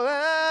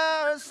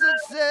our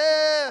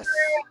success.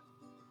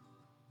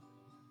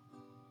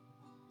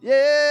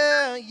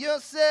 Yeah, you're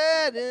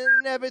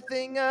setting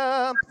everything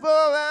up for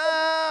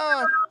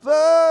our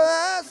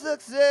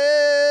success.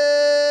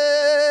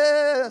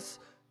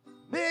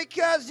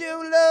 Because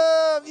you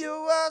love, you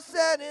are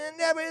setting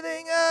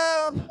everything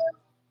up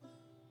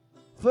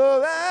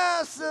for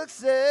our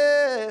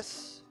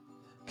success.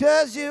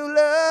 'Cause you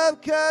love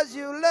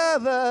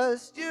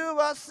us, you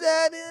are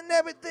setting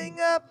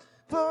everything up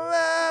for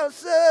our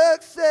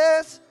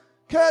success.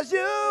 'Cause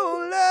you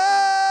love.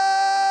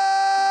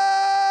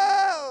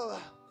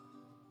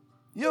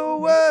 You're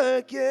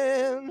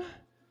working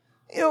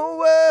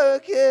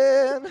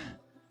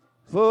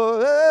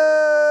for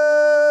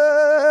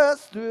us,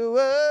 through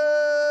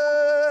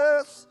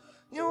us.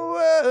 You're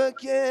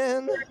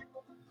working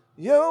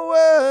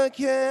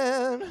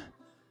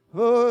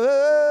for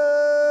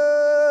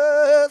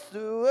us,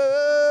 through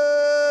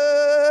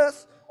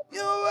us.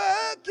 You're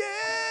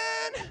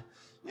working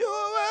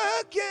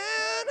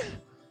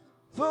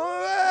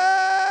for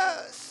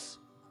us,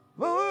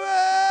 for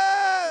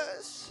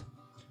us.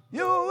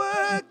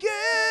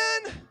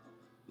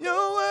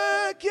 You're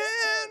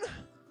working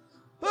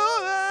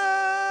for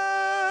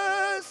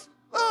us,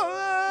 for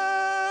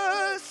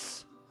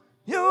us.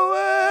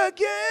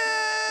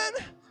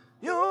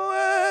 You're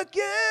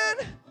working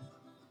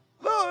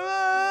for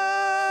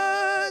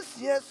us.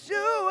 Yes,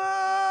 you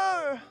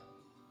are.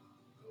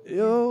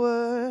 You're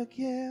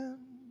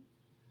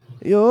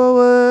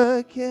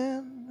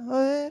working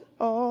it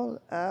all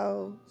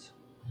out.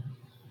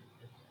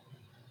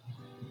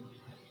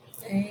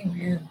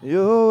 Amen.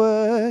 You're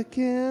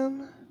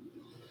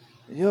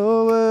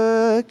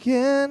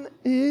working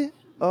it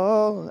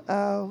all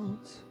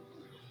out.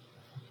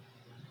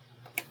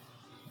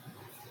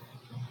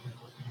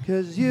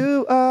 'Cause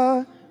you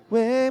are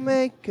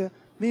waymaker,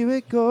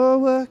 miracle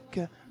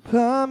worker,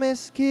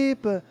 promise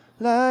keeper,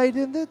 light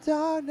in the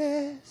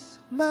darkness.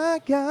 My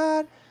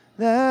God,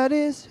 that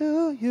is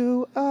who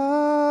you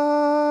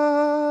are.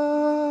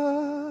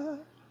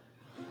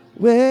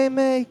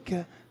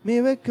 Waymaker,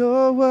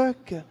 miracle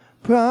worker,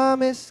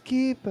 promise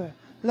keeper,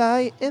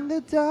 light in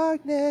the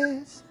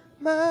darkness.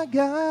 My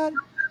God,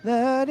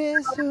 that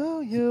is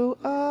who you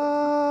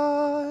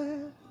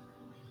are.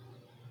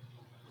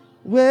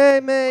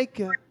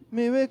 Waymaker,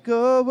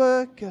 miracle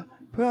worker,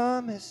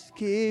 promise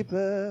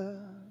keeper.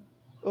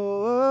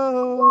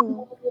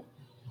 Oh,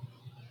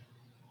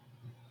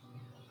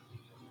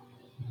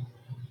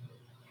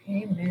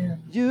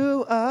 Amen.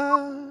 you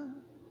are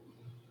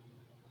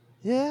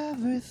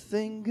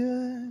everything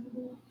good,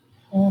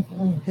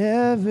 Mhm.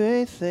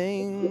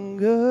 everything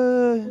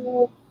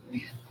good.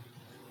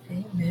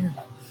 Amen.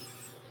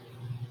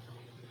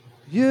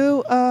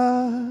 You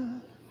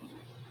are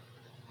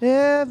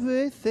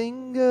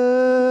everything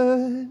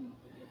good,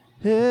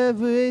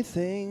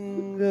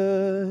 everything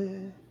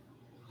good.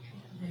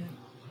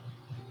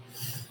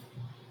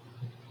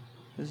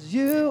 'Cause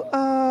you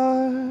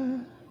are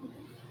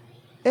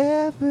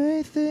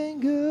everything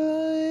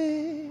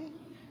good,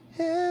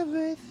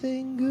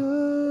 everything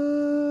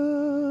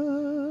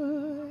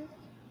good.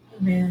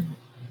 Amen.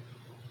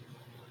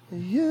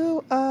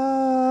 You are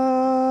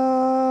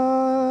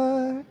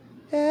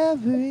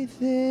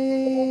everything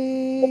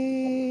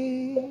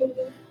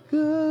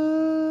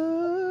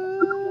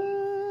good.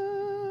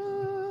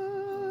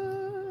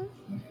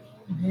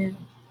 Amen.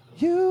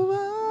 You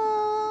are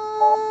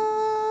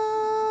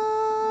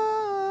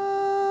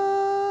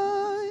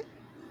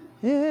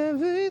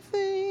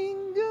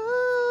everything good.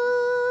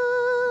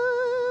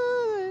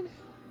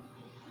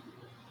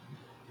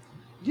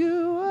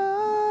 You are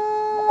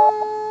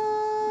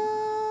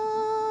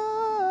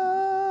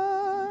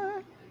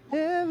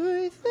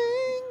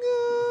everything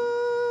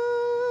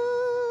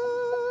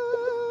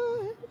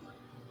good.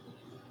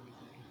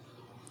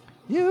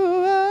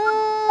 You are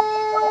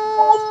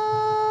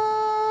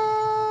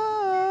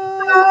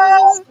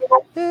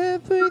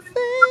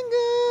everything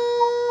good.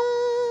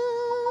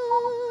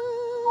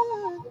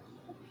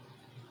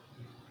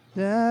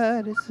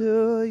 That is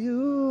who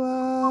you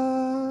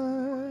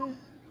are.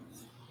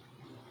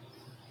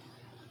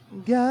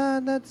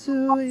 God, that's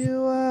who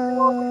you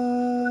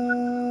are.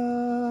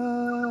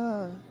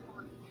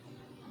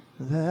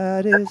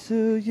 That is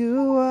who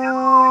you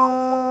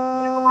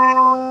are.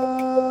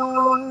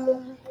 are.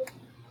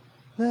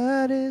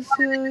 That is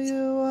who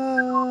you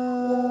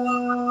are.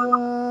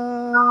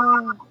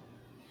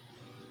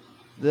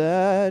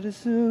 That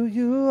is who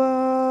you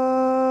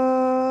are.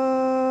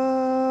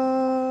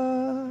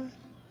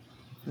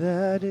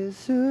 That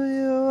is who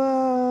you are.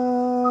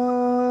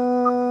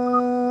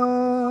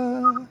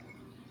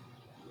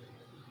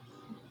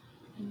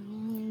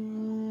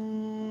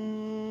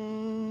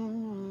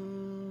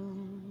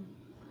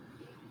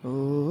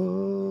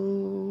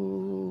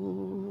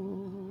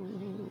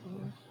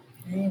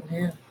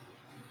 Amen.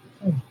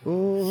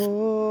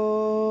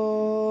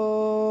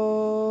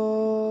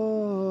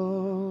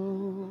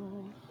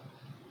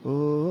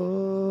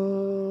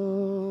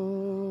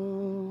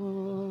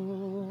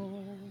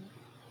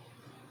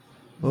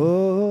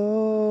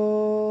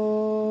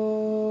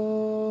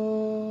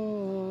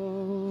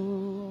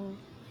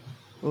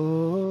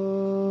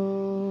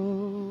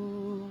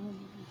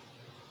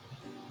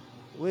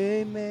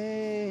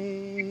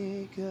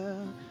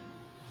 Waymaker,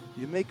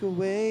 you make a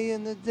way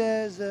in the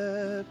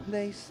desert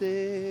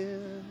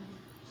places.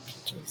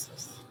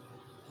 Jesus.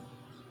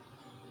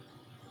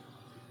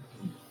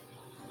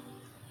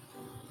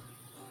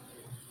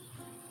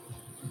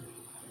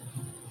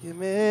 You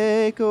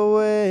make a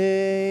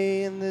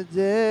way in the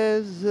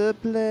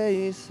desert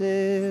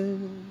places.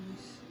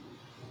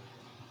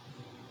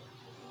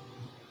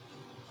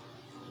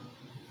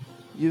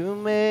 You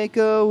make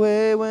a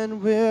way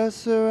when we're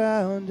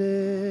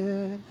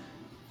surrounded.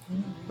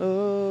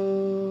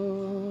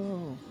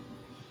 Oh,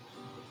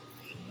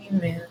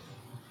 Amen.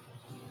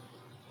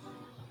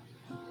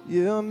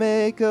 you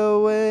make a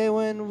way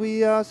when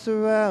we are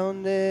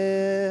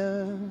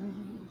surrounded.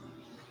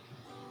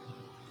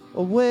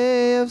 A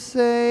way of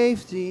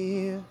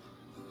safety,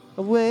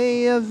 a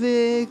way of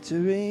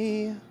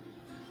victory.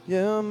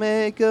 You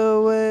make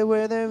a way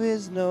where there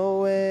is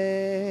no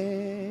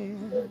way.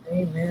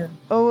 Amen.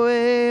 A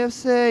way of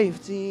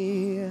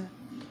safety,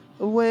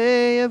 a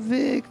way of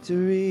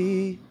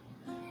victory.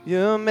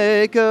 You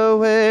make a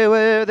way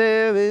where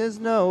there is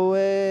no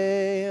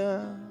way.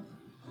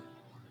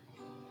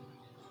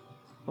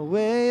 A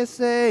way of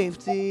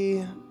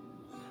safety,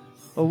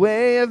 a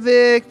way of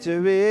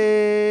victory.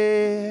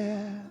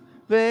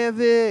 Way of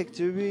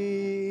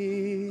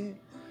victory.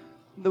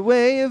 The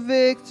way of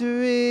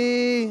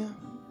victory.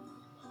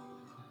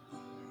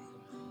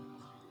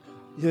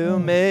 You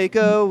make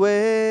a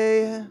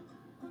way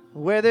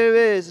where there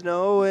is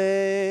no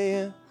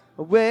way.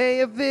 A way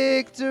of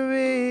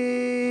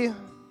victory.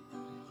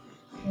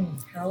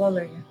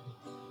 Hallelujah.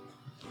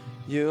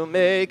 You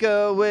make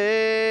a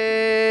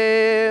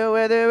way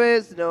where there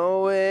is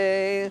no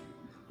way.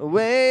 A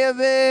way of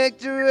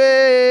victory.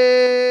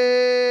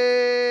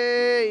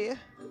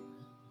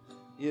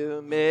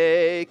 You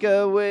make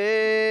a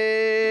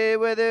way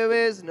where there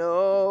is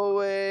no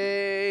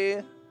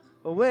way.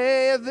 A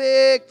way of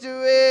victory.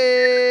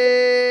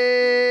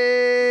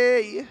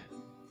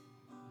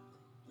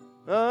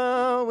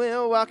 Oh,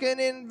 we're walking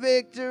in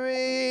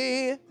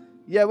victory.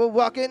 Yeah, we're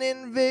walking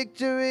in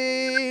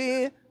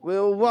victory.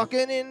 We're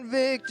walking in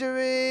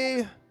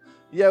victory.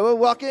 Yeah, we're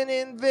walking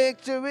in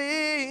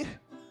victory.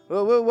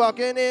 Oh, we're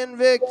walking in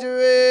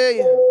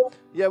victory.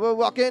 Yeah, we're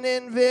walking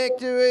in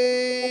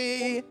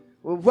victory.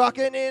 We're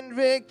walking in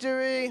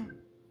victory.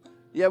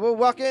 Yeah, we're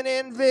walking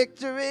in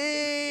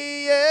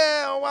victory.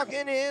 Yeah,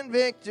 walking in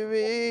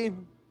victory.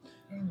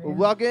 We're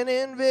walking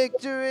in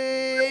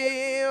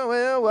victory.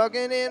 We're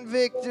walking in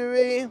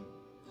victory.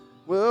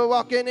 We're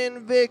walking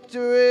in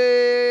victory.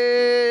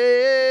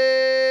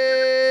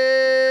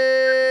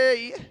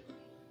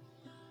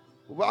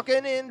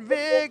 Walking in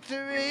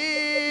victory.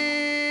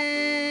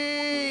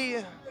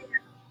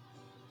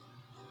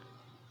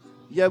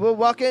 Yeah, we're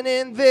walking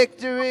in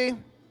victory.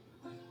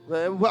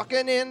 We're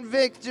walking in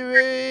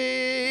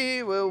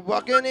victory. We're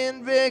walking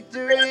in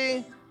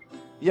victory.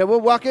 Yeah, we're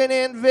walking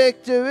in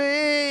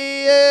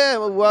victory. Yeah,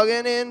 we're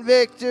walking in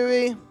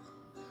victory.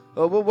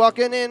 Oh, we're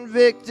walking in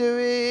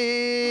victory.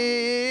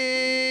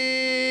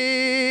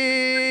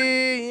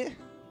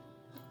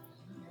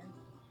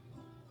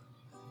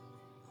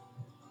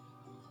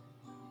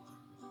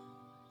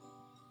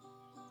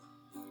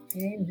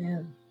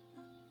 Amen.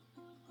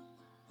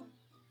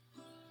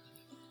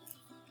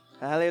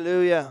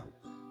 Hallelujah.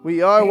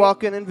 We are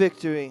walking in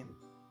victory.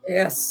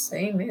 Yes.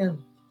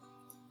 Amen.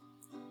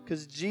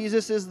 Because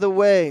Jesus is the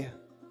way.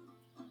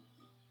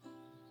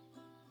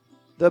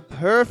 The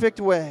perfect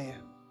way.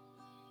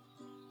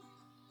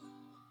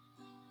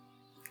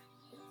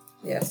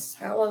 Yes.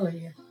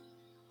 Hallelujah.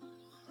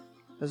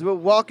 As we're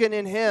walking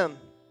in Him,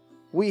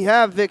 we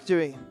have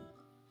victory.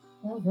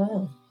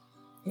 Amen.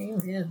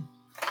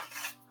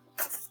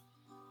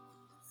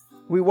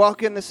 We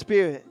walk in the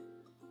Spirit,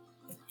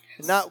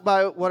 not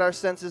by what our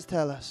senses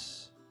tell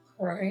us.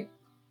 Right.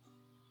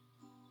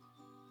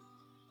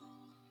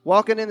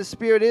 Walking in the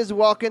Spirit is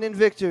walking in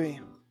victory.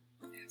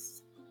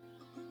 Yes.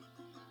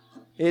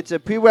 It's a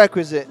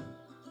prerequisite.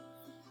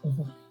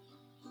 Mm-hmm.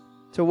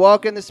 To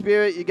walk in the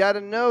Spirit, you got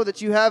to know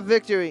that you have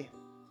victory.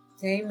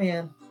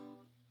 Amen.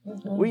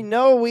 Mm-hmm. We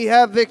know we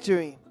have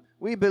victory.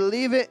 We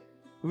believe it.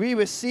 We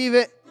receive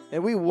it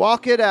and we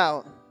walk it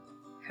out.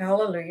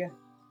 Hallelujah.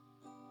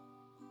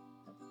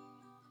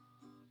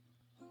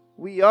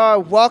 We are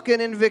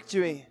walking in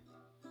victory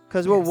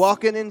because we're Yes.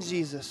 walking in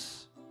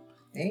Jesus.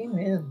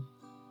 Amen.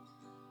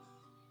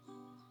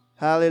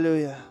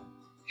 Hallelujah.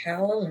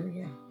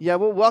 Hallelujah. Yeah,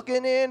 we're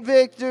walking in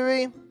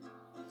victory.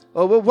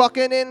 Oh, we're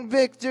walking in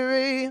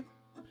victory.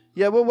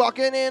 Yeah, we're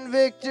walking in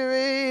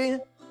victory.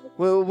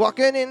 We're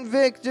walking in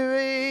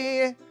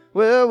victory.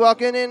 We're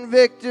walking in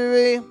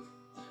victory.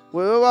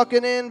 We're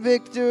walking in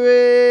victory.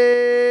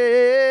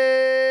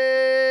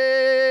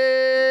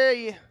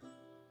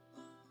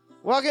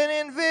 Walking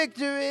in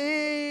victory.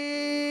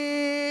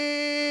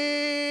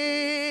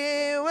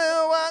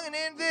 We're walking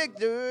in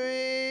victory.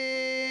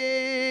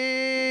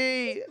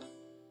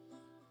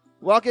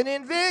 Walking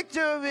in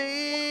victory.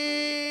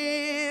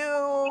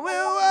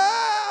 We're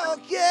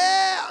walking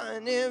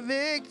in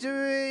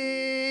victory.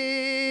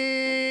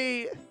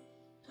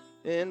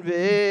 In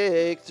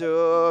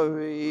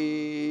victory.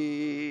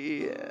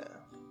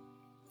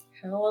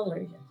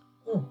 Hallelujah.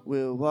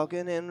 We're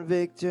walking in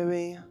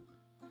victory.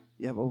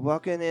 Yeah, we're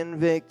walking in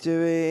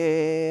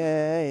victory.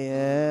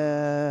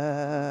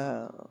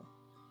 Yeah.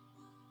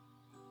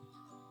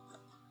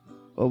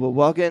 Oh, we're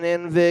walking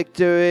in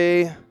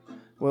victory.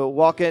 We're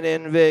walking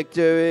in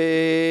victory.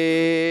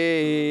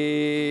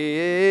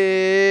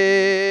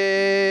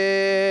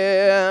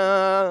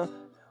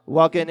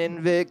 Walking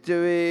in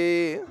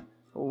victory.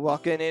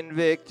 Walking in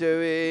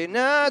victory.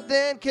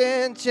 Nothing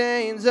can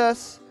change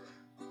us.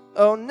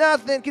 Oh,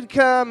 nothing can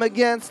come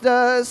against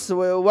us.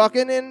 We're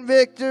walking in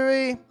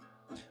victory.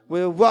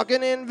 We're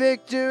walking in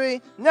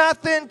victory.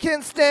 Nothing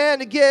can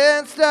stand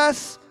against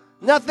us.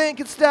 Nothing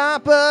can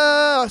stop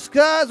us,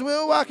 'cause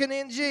we're walking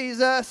in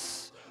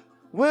Jesus.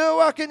 We're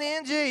walking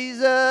in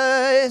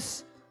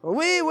Jesus.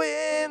 We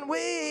win,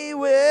 we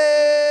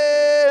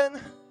win.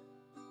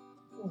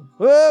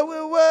 Oh,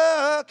 we're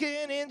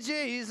walking in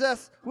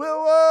Jesus. We're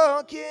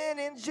walking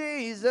in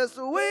Jesus.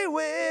 We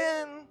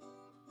win.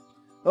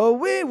 Oh,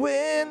 we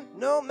win.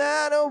 No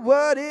matter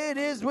what it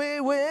is, we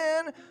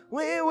win.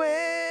 We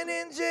win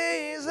in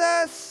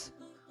Jesus.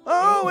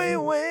 Oh, we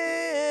win.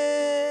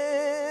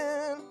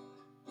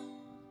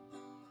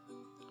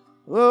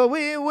 Oh,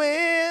 we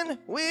win.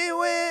 We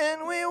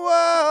win. We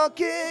walk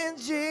in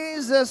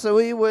Jesus. So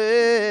we win.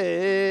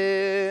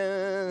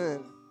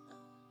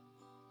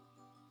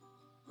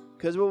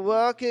 'Cause we're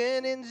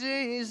walking in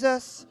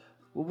Jesus.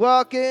 We're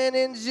walking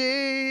in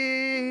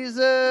Jesus.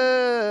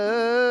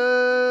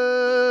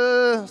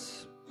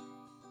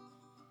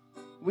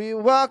 We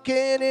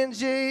walking in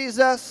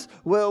Jesus.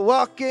 We're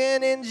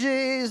walking in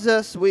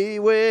Jesus. We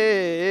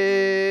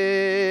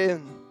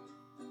win.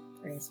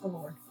 Praise the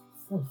Lord.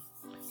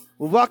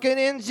 We're walking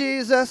in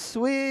Jesus.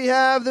 We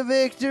have the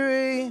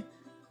victory.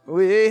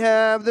 We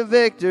have the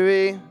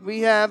victory.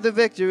 We have the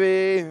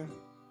victory.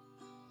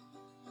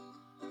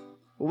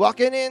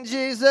 Walking in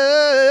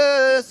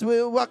Jesus,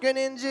 we're walking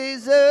in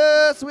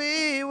Jesus,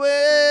 we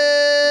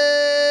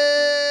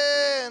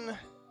win.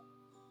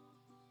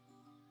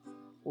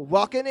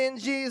 Walking in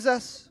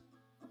Jesus,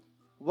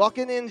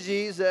 walking in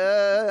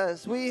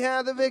Jesus, we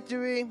have the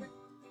victory.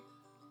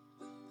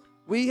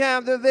 We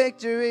have the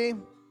victory.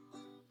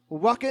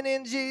 Walking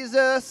in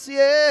Jesus,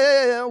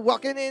 yeah,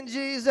 walking in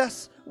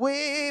Jesus,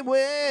 we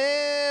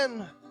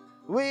win.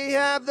 We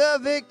have the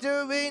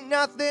victory,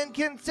 nothing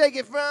can take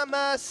it from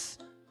us.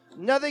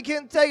 Nothing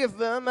can take it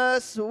from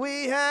us.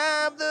 We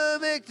have the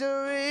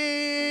victory.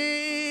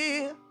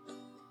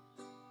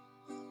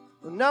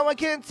 No one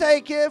can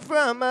take it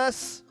from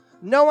us.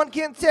 No one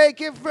can take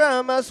it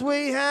from us.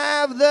 We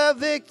have the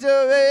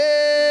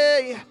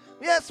victory.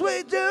 Yes,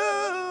 we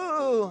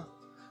do.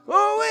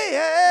 Oh, we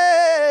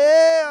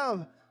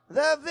have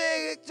the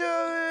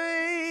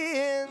victory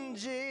in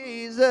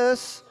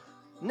Jesus.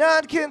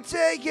 None can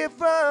take it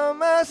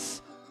from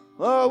us.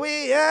 Oh,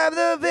 we have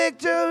the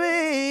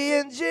victory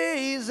in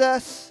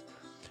Jesus.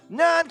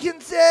 None can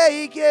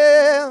take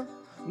it.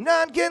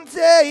 None can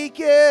take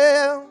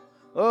it.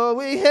 Oh,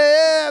 we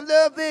have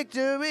the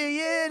victory.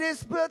 It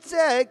is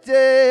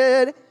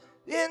protected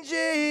in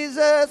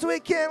Jesus.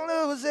 We can't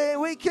lose it.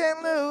 We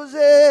can't lose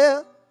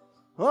it.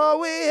 Oh,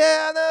 we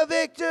have the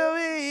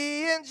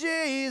victory in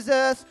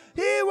Jesus.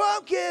 He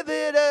won't give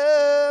it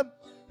up.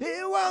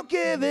 He won't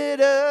give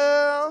it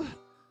up.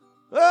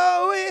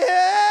 Oh, we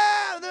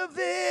have the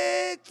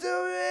victory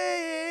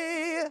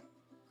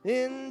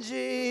in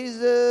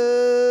Jesus.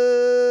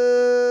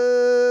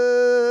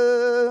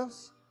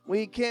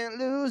 We can't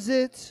lose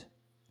it.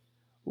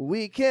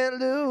 We can't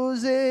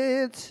lose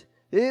it.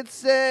 It's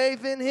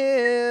safe in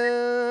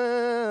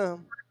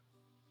Him.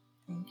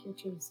 Thank you,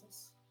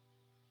 Jesus.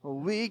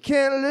 We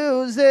can't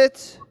lose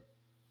it.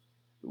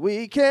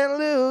 We can't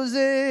lose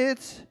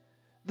it.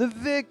 The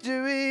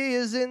victory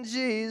is in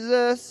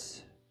Jesus.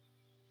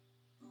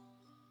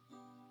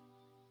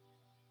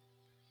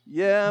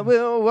 Yeah,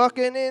 we're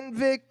walking in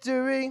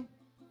victory.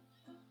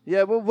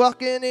 Yeah, we're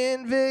walking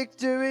in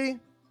victory.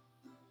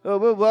 Oh,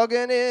 we're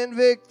walking in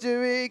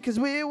victory because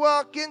we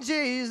walk in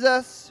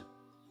Jesus.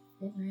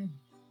 Amen.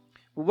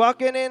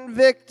 walking in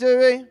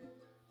victory.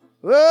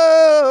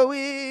 Oh,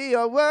 we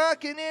are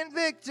walking in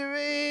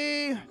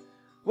victory,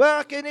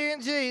 walking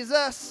in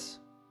Jesus.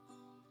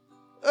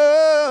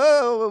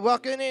 Oh, we're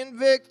walking in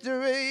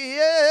victory,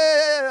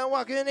 yeah,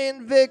 walking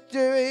in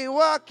victory,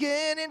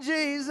 walking in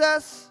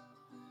Jesus.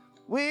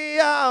 We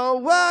are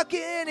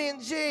walking in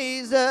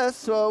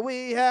Jesus, oh,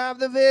 we have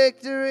the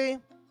victory.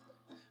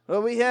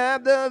 Oh, we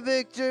have the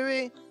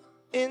victory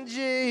in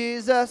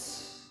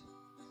Jesus,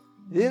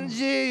 in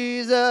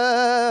Jesus.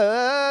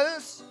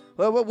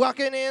 Oh, we're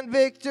walking in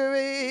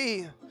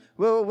victory.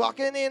 We're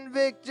walking in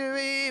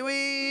victory.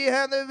 We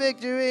have the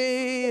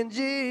victory in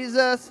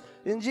Jesus.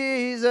 In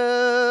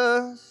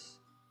Jesus.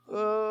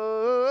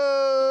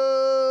 Oh,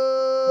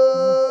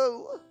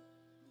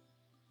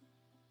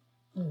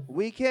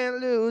 we can't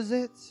lose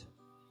it.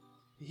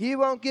 He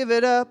won't give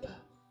it up.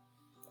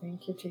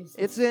 Thank you, Jesus.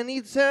 It's an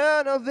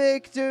eternal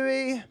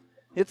victory.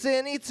 It's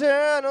an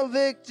eternal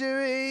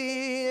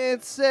victory.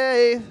 It's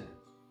safe.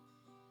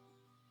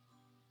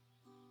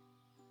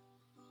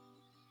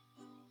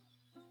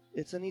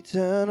 It's an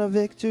eternal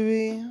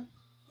victory.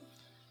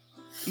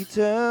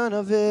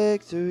 Eternal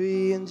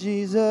victory in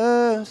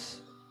Jesus.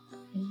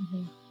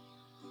 Mm-hmm.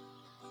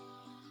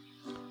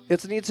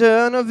 It's an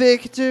eternal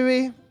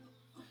victory.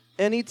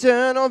 An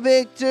eternal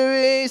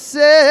victory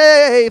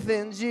safe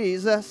in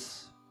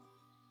Jesus.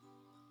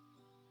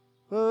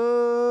 Oh.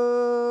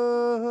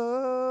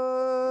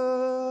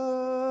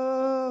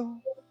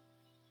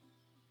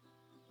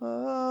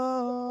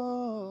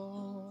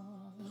 Oh.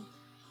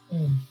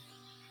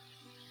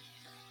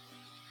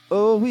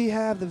 Oh, we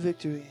have the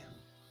victory.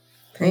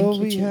 Thank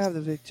you, we Jesus. have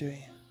the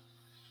victory.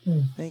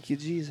 Thank you,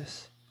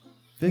 Jesus.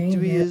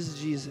 Victory Amen. is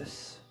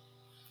Jesus.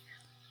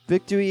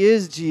 Victory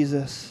is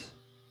Jesus.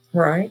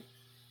 Right.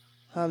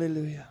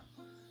 Hallelujah.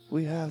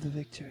 We have the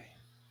victory.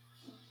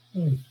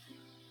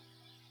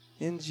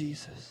 In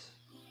Jesus.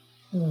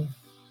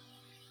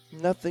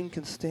 Nothing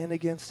can stand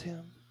against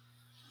him.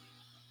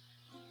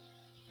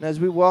 And as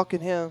we walk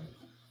in him,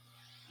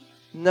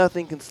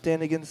 nothing can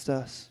stand against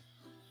us.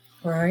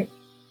 Right.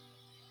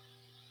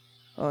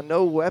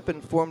 No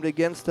weapon formed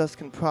against us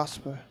can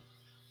prosper.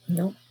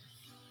 Nope.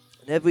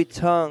 And every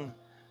tongue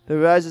that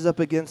rises up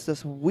against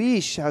us, we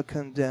shall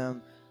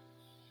condemn.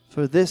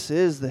 For this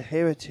is the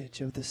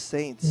heritage of the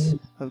saints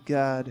of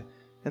God,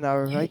 and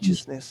our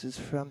righteousness is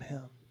from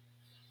him.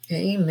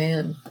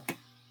 Amen.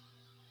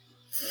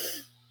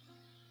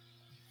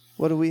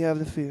 What do we have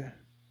to fear?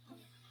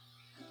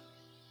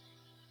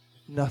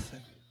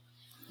 Nothing.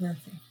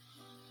 Nothing.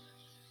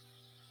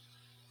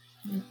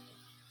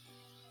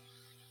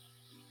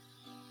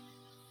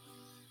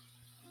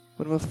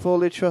 When we're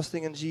fully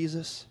trusting in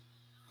Jesus,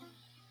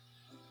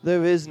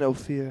 there is no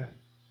fear.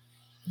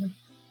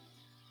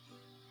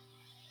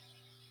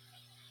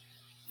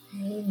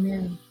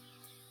 Amen.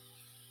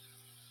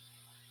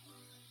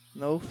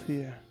 No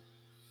fear.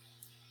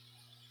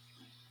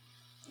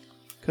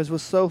 Because we're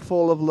so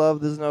full of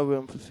love, there's no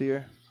room for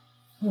fear.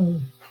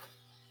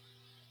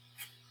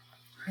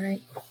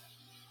 Right.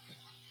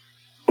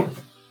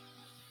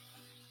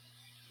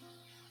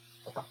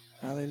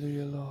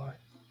 Hallelujah, Lord.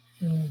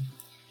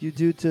 You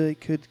do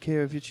take good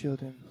care of your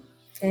children.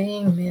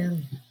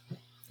 Amen.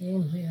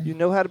 Amen. You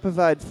know how to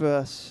provide for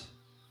us.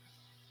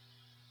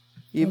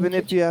 Even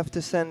Thank if you have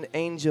to send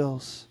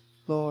angels,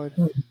 Lord.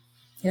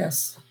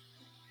 Yes.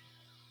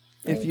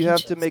 If you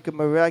have to make a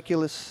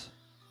miraculous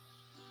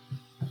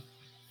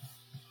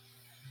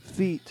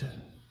feat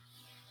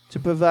to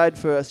provide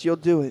for us, you'll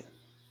do it.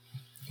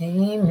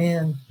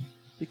 Amen.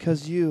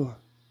 Because you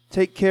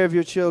take care of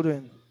your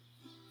children.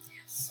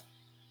 Yes.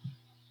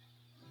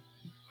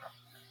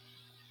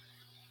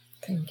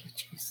 Thank you,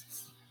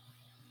 Jesus.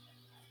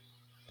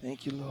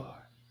 Thank you, Lord.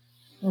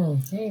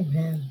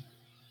 Amen.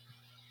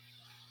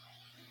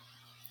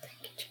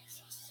 Thank you,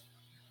 Jesus.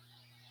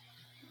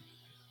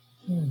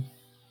 Thank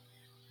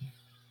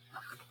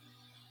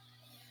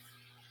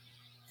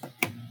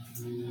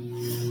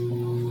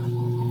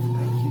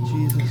you,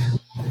 Jesus.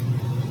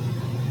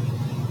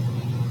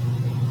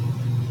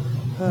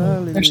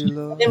 Hallelujah, There's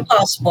Lord. nothing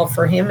impossible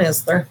for him,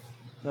 is there?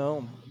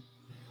 No.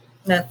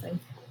 Nothing.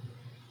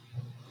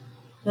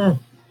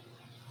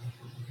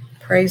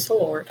 Praise the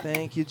Lord.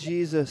 Thank you,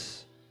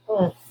 Jesus.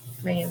 Oh,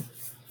 man.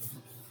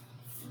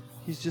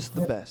 He's just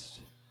the best.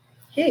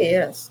 He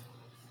is.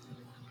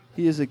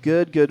 He is a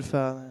good, good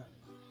Father.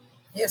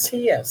 Yes,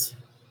 he is.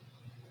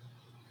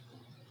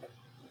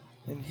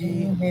 And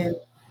he Amen.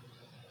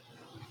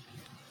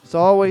 is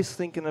always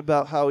thinking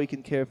about how he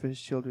can care for his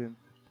children.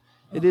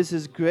 It is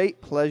his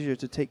great pleasure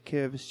to take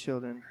care of his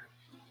children,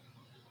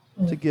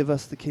 to give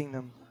us the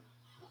kingdom,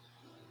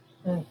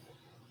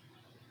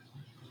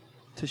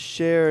 to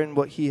share in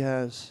what he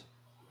has.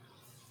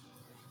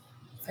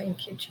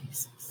 Thank you,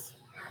 Jesus.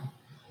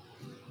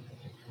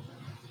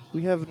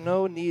 We have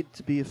no need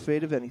to be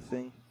afraid of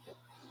anything.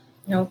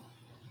 No.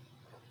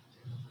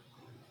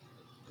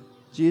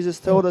 Jesus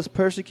told us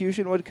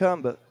persecution would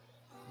come, but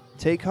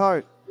take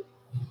heart,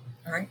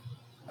 All right.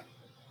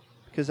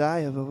 because I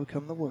have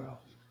overcome the world.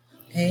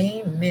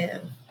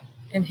 Amen.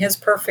 And his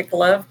perfect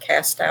love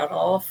cast out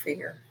all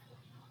fear.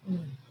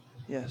 Mm.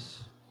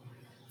 Yes.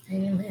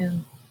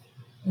 Amen.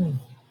 Mm.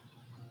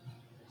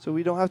 So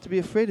we don't have to be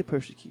afraid of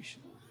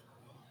persecution.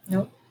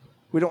 Nope.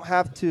 We don't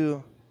have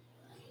to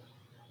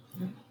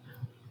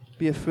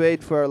be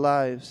afraid for our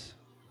lives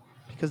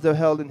because they're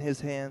held in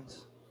his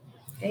hands.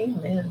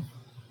 Amen.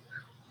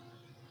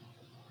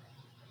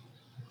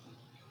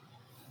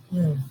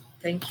 Mm.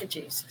 Thank you,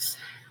 Jesus.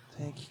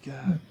 Thank you,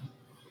 God.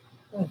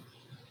 Mm.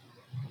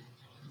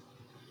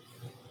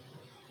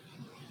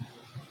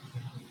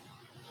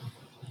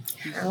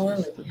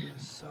 Hallelujah.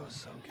 So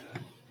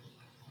good.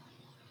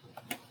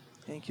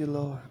 Thank you,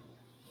 Lord.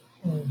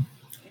 Mm.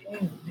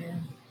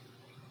 Amen.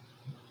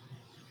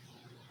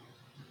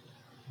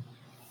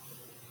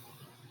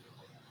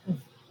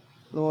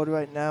 Lord,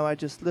 right now I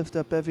just lift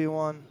up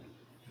everyone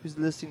who's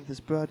listening to this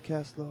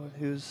broadcast, Lord,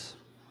 who's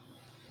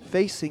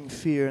facing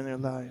fear in their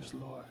lives,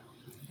 Lord.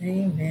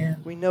 Amen.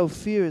 We know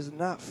fear is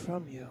not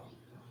from you.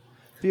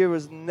 Fear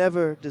was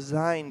never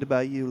designed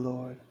by you,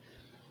 Lord.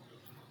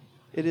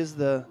 It's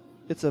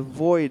a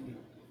void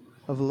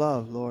of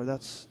love, Lord.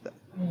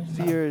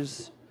 Fear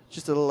is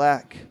just a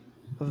lack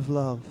of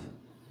love.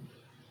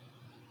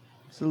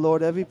 So,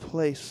 Lord, every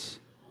place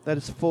that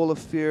is full of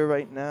fear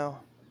right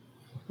now,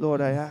 Lord,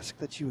 I ask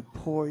that you would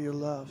pour your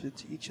love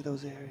into each of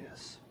those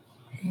areas.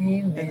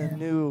 Amen. In a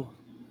new,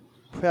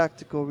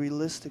 practical,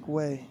 realistic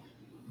way.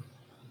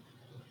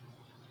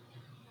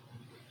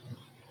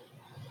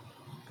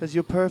 Because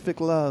your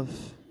perfect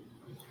love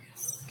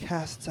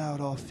casts out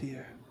all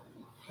fear.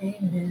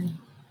 Amen.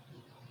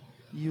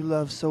 You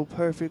love so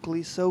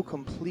perfectly, so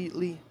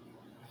completely,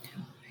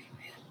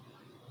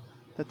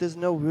 that there's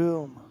no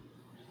room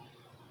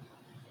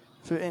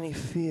for any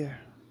fear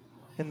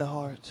in the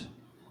heart.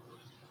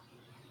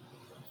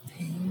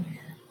 Amen.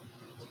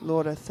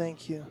 Lord, I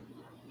thank you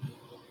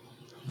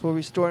for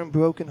restoring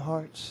broken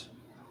hearts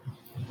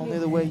only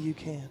the way you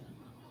can.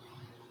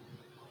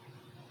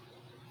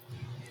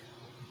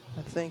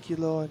 I thank you,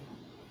 Lord,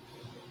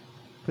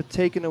 for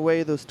taking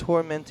away those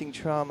tormenting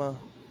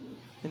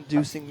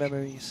trauma-inducing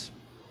memories.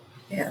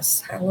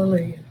 Yes,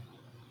 hallelujah.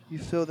 You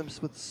fill them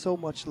with so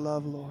much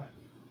love, Lord.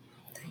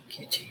 Thank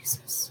you,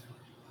 Jesus.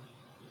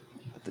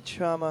 That the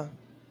trauma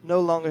no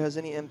longer has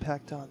any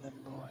impact on them,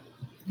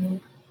 Lord.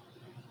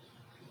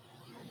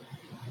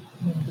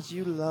 Because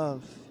you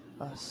love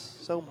us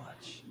so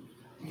much.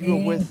 You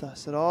are with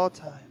us at all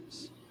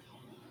times.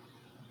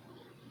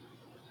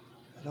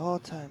 At all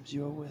times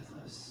you are with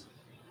us.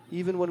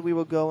 Even when we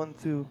were going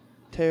through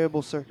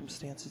terrible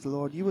circumstances,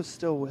 Lord, you were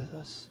still with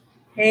us.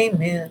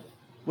 Amen.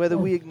 Whether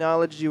we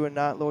acknowledged you or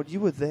not, Lord, you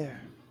were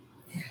there.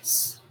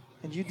 Yes.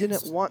 And you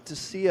didn't want to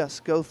see us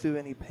go through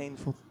any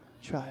painful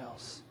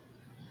trials.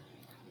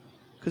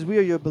 Because we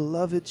are your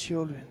beloved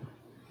children.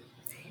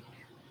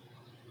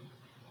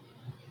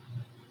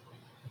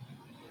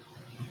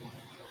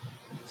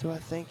 So I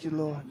thank you,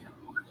 Lord,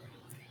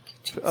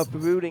 for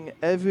uprooting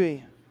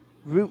every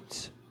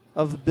root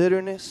of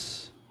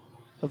bitterness,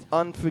 of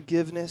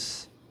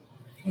unforgiveness,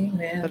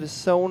 Amen. that has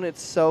sown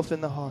itself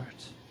in the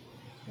heart.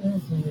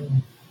 Mm-hmm.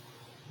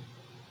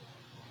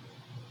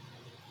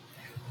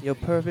 Your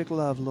perfect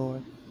love,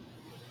 Lord,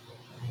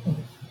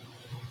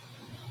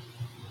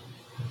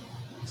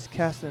 is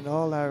casting it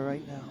all out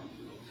right now.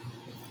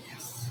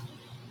 Yes.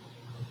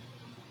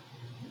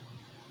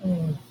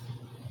 Mm.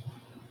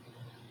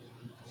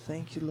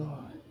 Thank you,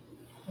 Lord,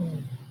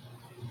 Mm.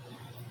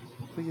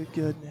 for your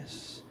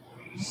goodness,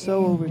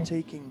 so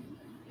overtaking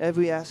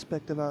every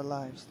aspect of our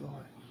lives,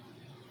 Lord.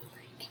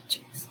 Thank you,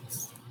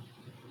 Jesus.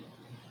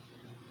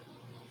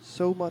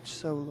 So much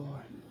so,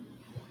 Lord,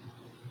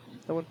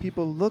 that when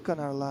people look on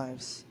our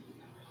lives,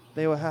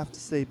 they will have to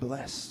say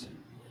blessed.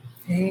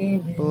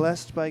 Amen.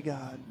 Blessed by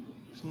God.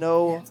 There's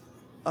no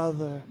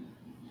other.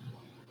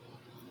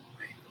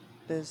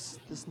 There's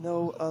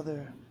no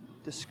other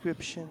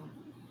description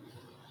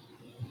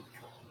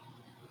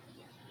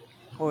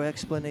or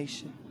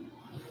explanation.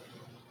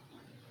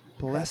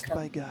 Blessed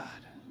by God.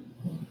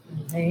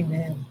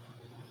 Amen.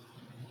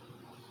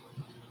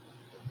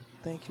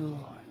 Thank you,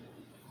 Lord.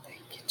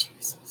 Thank you,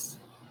 Jesus.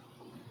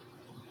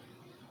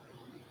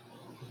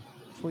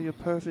 For your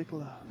perfect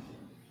love.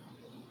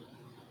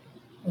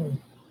 Mm.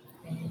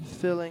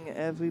 Filling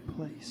every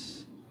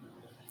place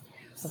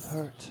of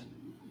hurt,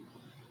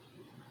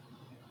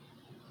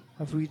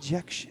 of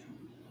rejection,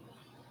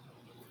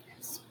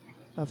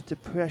 of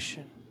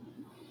depression,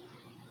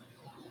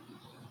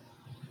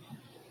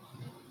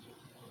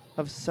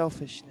 of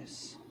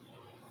selfishness,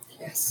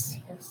 Yes,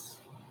 yes.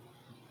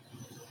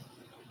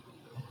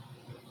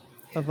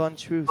 of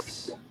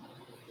untruths,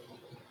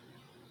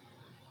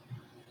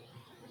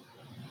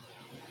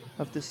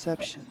 of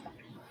deception,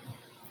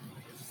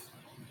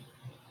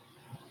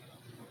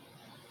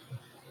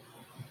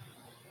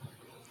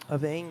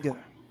 of anger.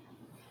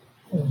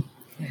 Mm.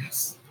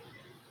 Yes.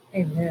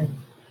 Amen.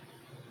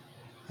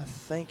 I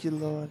thank you,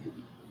 Lord,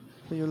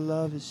 for your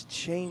love is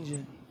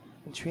changing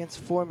and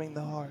transforming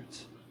the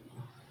heart,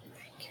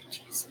 Thank you,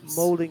 Jesus.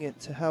 molding it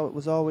to how it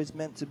was always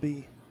meant to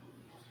be.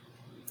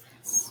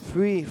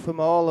 free from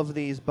all of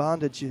these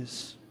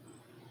bondages.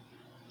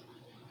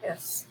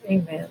 Yes.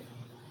 Amen.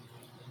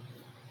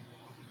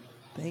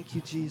 Thank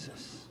you,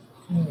 Jesus.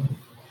 Mm.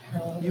 You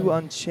Hallelujah.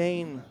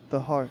 unchain the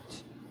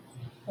heart.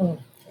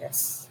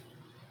 Yes.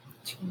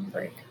 Chain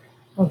breaker.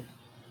 Mm.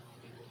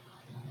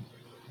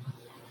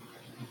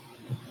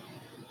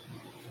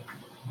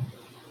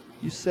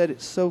 You set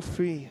it so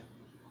free.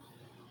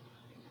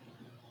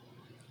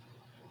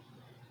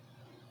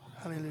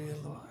 Hallelujah,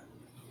 Lord.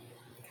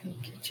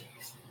 Thank you,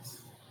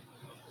 Jesus.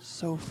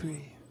 So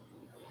free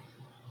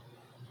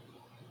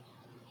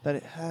that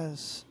it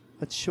has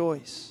a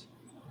choice.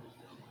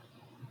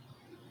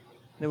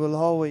 And it will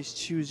always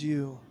choose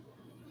you,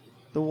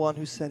 the one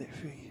who set it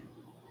free.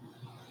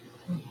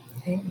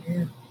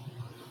 Amen.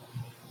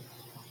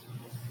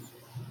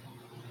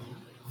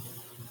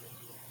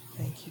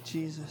 Thank you,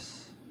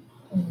 Jesus.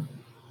 Mm.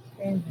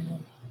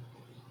 Amen.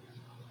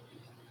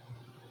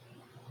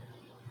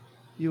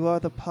 You are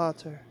the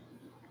potter,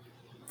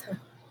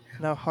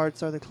 and our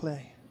hearts are the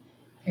clay.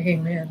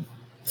 Amen.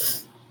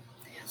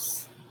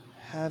 Yes.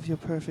 Have your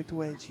perfect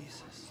way,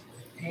 Jesus.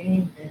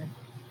 Amen.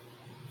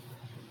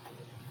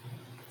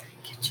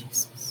 Thank you,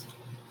 Jesus.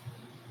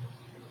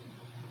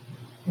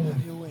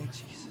 Have your way,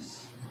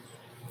 Jesus.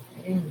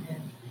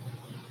 Amen.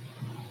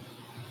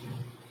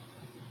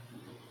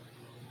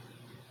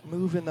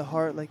 Move in the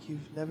heart like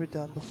you've never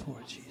done before,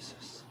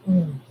 Jesus.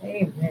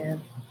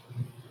 Amen.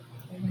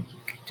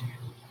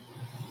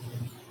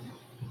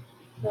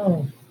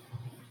 Oh,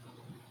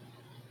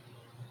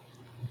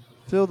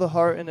 Fill the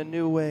heart in a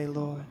new way,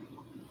 Lord.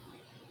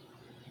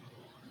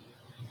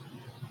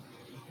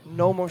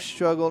 No more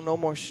struggle, no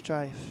more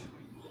strife.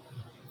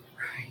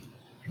 right.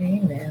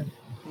 Amen.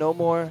 No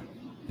more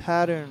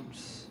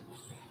patterns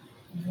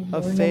No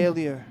of more,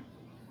 failure.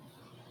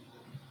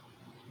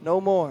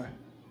 No more.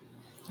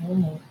 no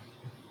more.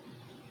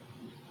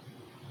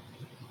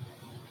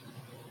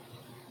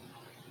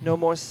 No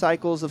more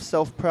cycles of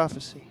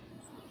self-prophecy.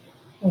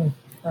 All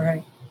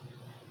right.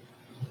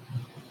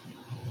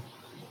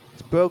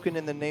 It's broken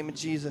in the name of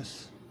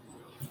Jesus.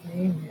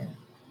 Amen.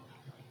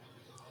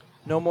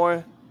 No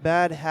more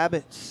bad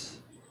habits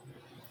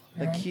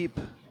that Right. keep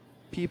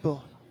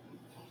people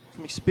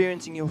from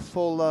experiencing your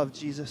full love,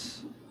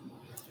 Jesus.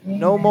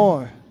 No Amen.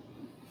 more.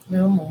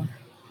 No more.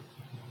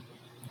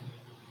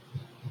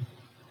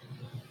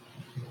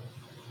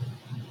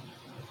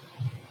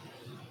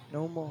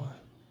 No more.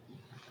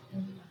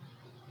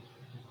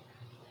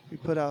 We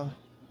put our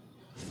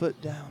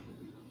foot down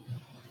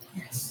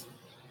Yes.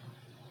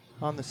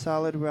 on the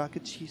solid rock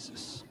of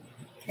Jesus.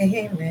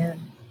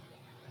 Amen.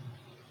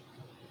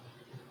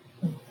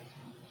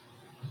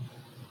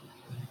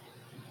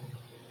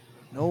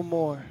 No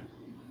more.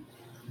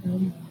 No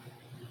more.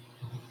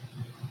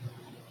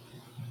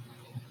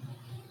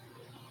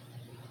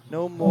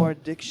 No more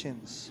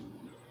addictions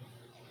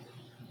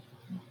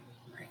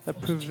that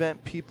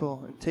prevent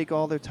people and take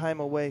all their time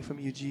away from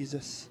you,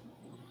 Jesus.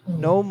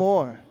 No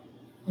more.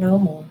 No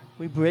more.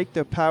 We break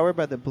their power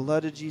by the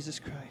blood of Jesus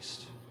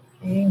Christ.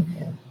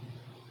 Amen.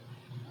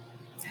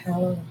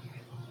 Hallelujah.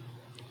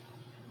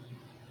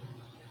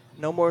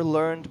 No more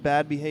learned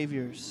bad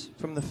behaviors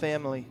from the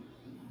family.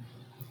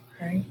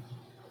 Right.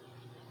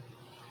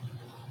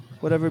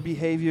 Whatever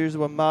behaviors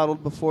were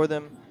modeled before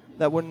them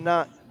that were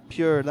not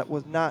pure, that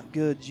was not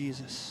good,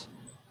 Jesus.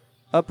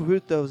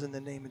 Uproot those in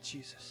the name of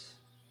Jesus.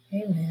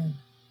 Amen.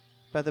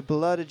 By the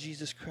blood of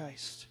Jesus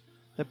Christ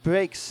that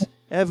breaks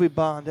every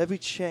bond, every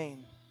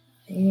chain.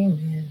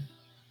 Amen.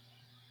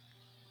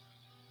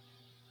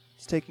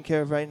 It's taken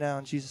care of right now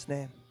in Jesus'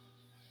 name.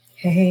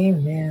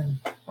 Amen.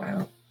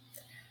 Wow.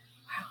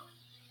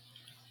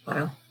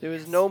 Wow. There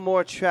is no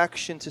more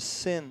attraction to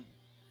sin.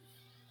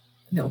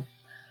 No.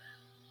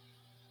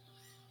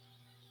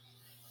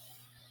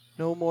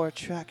 No more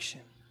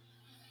attraction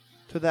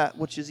to that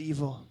which is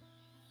evil.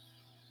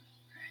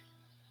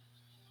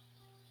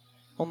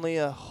 Only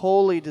a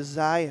holy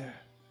desire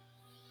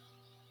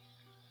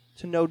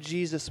to know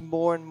Jesus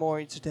more and more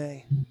each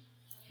day.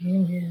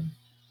 Amen.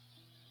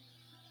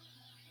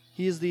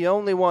 He is the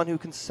only one who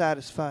can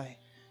satisfy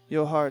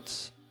your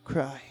heart's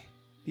cry.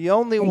 The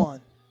only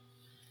one.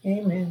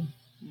 Amen.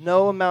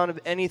 No amount of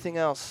anything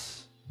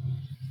else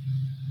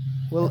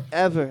will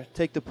ever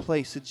take the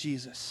place of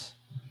Jesus.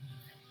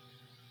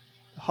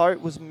 The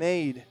heart was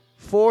made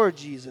for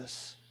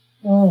Jesus.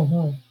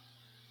 Mm-hmm.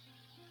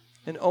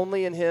 And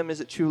only in Him is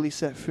it truly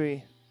set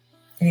free.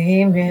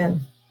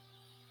 Amen.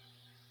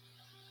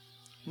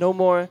 No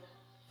more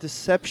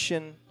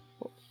deception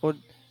or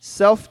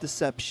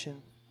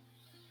self-deception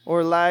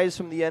or lies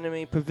from the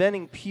enemy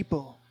preventing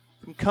people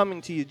from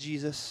coming to you,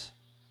 Jesus,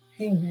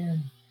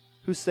 Amen.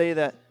 who say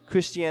that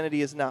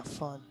Christianity is not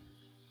fun,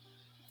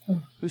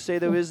 who say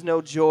there is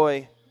no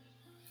joy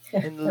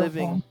in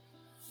living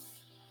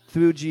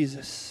through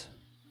Jesus.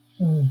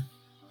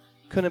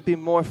 Couldn't be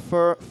more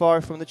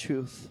far from the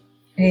truth.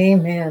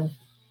 Amen.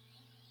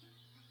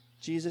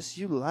 Jesus,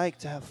 you like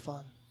to have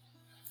fun.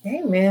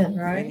 Amen,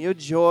 right? And your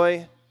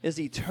joy is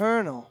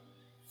eternal.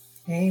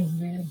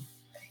 Amen.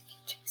 Thank you,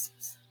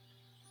 Jesus.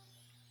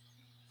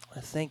 I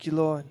thank you,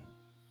 Lord,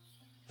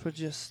 for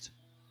just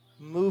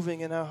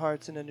moving in our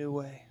hearts in a new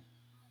way.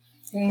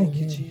 Thank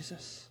you,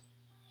 Jesus.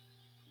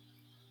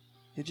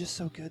 You're just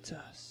so good to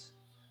us.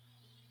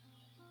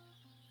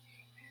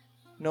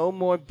 No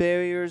more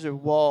barriers or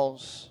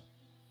walls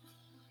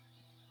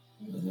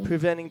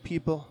preventing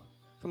people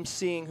from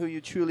seeing who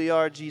you truly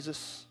are,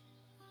 Jesus.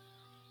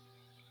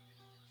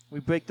 We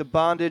break the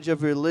bondage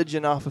of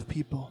religion off of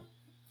people.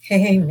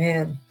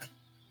 Amen.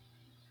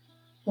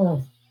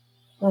 Oh,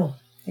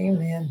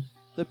 amen.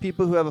 The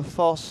people who have a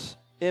false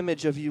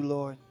image of you,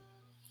 Lord.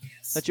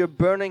 Yes. That you're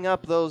burning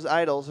up those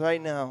idols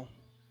right now.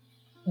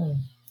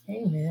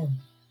 Amen.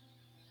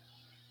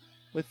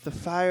 With the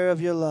fire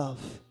of your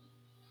love.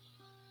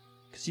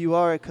 Because you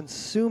are a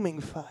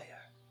consuming fire.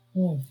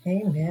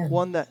 Amen.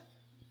 One that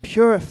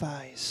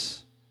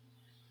purifies.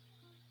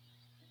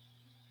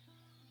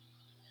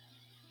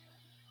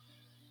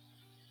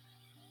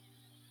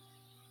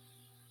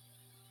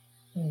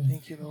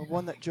 Thank you, Lord.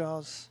 One that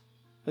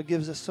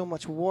gives us so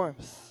much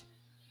warmth.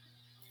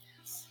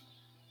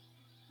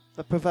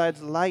 That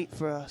provides light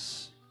for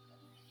us.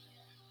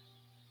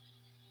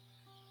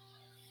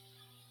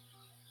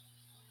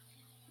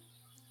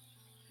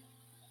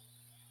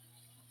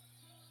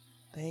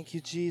 Thank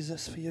you,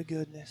 Jesus, for your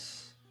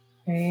goodness.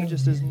 There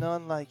just is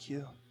none like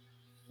you.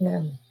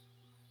 None.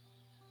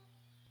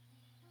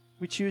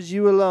 We choose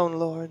you alone,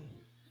 Lord.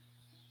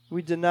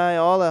 We deny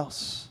all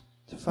else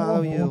to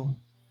follow you.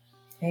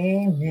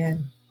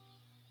 Amen.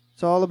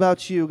 It's all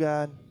about you,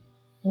 God.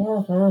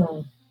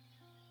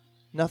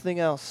 Nothing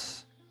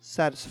else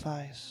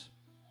satisfies.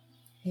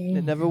 Amen.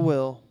 It never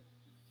will.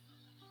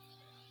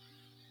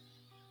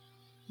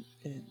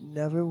 It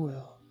never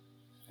will.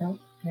 No,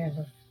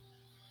 never.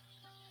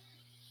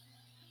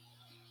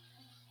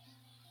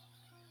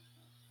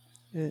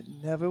 It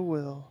never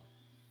will.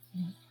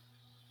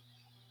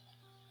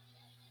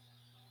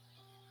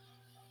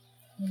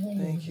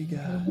 Thank you,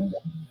 God.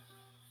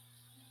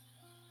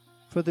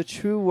 For the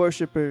true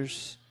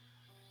worshipers,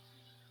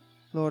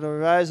 Lord, are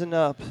rising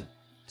up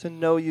to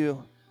know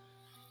you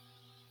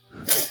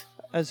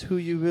as who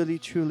you really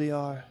truly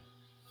are.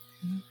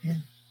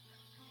 Amen.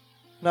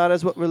 Not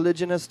as what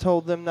religion has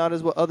told them, not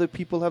as what other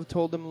people have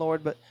told them,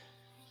 Lord, but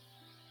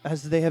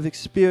as they have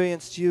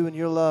experienced you and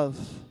your love.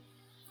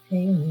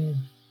 Amen.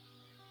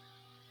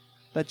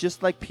 That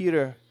just like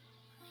Peter,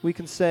 we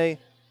can say,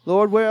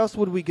 Lord, where else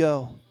would we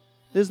go?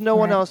 There's no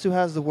one else who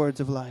has the words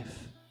of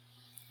life.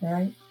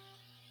 Right.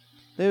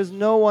 There's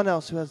no one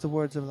else who has the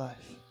words of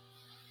life.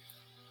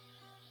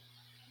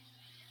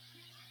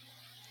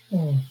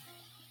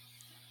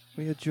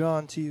 We are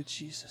drawn to you,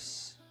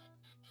 Jesus.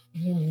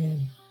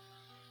 Amen.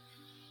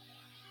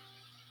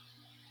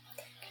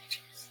 Thank you,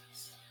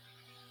 Jesus.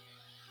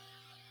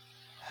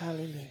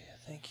 Hallelujah.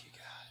 Thank you,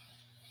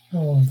 God.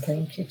 Oh,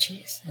 thank you,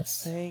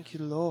 Jesus. Thank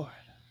you, Lord.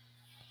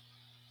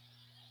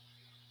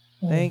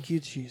 Thank you,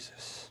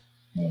 Jesus.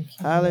 Thank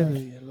you,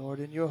 Hallelujah, Lord.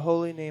 In your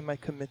holy name I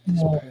commit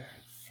this prayer.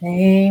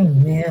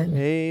 Amen.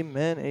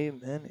 Amen,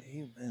 amen,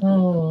 amen.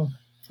 Oh,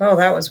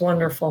 that was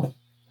wonderful.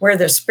 Where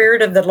the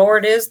Spirit of the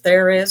Lord is,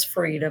 there is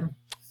freedom.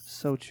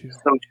 So true.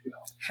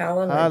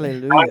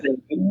 Hallelujah.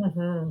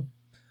 Hallelujah.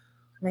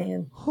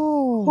 Man.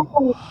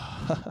 Oh.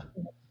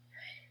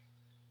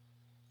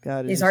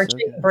 God He's is our so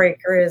chain good.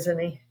 breaker, isn't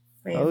he?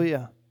 Man. Oh,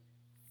 yeah.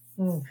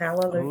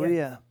 Hallelujah. Oh,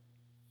 yeah.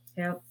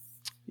 Yep.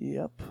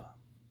 Yep.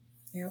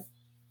 Yep.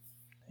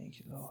 Thank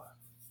you, Lord.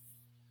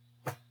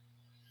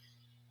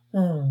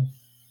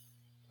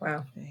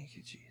 Wow. Thank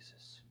you,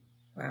 Jesus.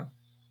 Wow.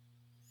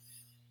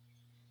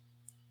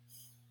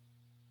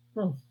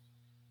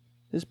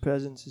 His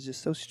presence is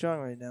just so strong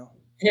right now.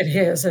 It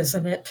is,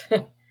 isn't it?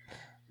 Kind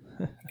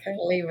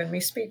of leaving me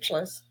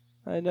speechless.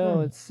 I know.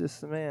 It's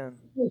just, man.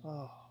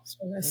 Oh, So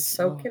let's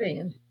soak it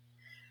in.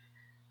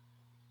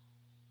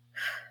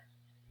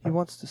 He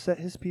wants to set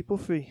his people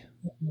free.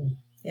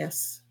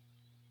 Yes.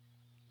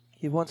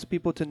 He wants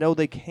people to know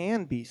they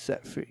can be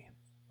set free.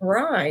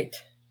 Right.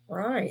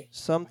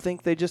 Some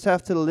think they just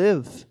have to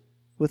live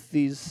with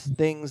these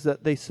things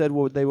that they said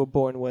they were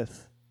born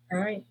with.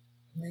 Right.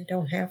 They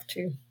don't have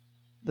to.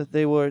 That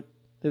they're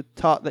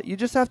taught that you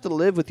just have to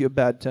live with your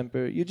bad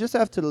temper. You just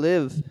have to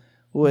live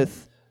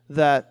with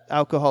that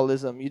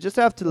alcoholism. You just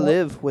have to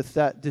live with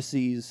that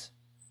disease.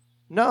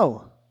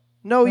 No,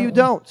 you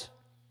don't.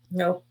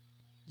 No.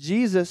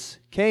 Jesus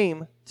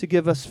came to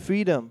give us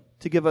freedom,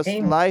 to give us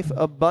life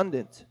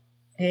abundant.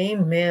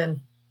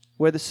 Amen.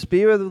 Where the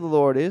Spirit of the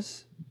Lord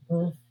is,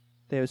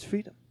 there's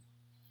freedom.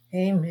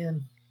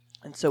 Amen.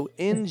 And so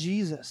in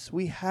Jesus,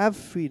 we have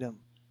freedom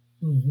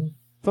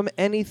from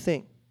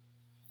anything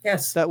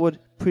that would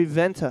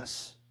prevent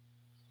us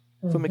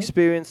from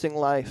experiencing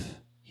life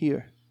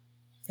here.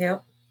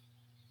 Yep.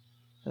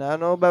 And I don't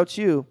know about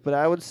you, but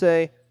I would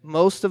say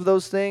most of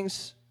those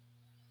things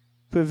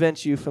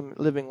prevent you from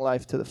living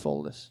life to the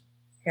fullest.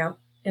 Yeah.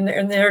 And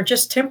they're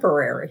just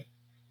temporary.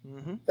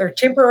 They're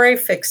temporary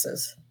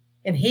fixes.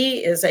 And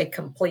he is a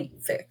complete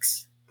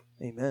fix.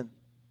 Amen.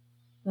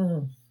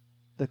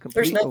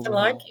 There's nothing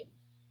like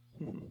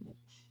him.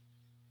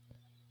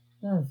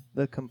 Mm.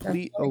 The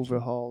complete That's right.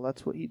 overhaul.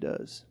 That's what he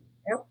does.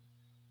 Yep.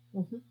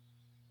 Hmm.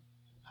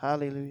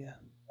 Hallelujah.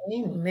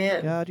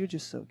 Amen. God, you're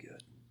just so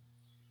good.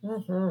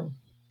 Hmm.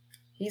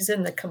 He's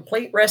in the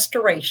complete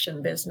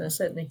restoration business,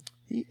 isn't he?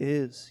 He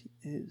is.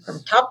 He is.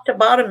 From top to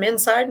bottom,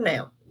 inside and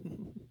out.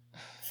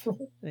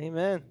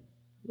 Amen.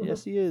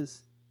 Yes, he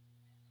is.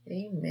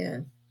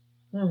 Amen.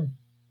 Mm.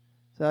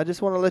 So I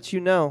just want to let you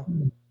know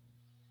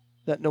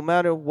that no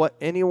matter what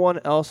anyone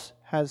else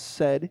has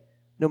said,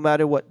 no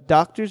matter what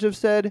doctors have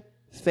said,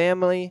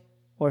 family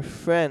or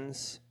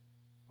friends,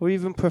 or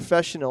even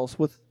professionals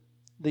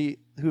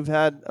who've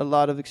had a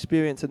lot of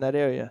experience in that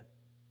area,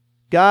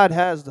 God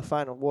has the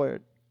final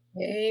word.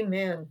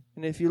 Amen.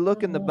 And if you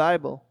look in the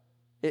Bible,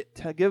 it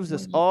gives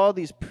us all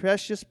these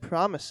precious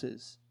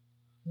promises.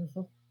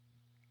 Mhm.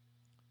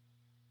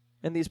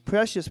 And these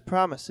precious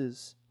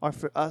promises are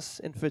for us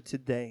and for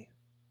today.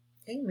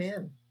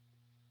 Amen.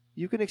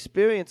 You can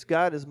experience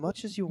God as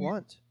much as you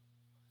want.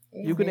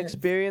 You can Amen.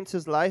 experience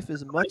his life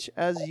as much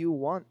as you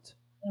want.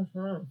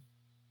 Mhm.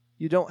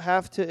 You don't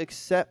have to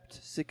accept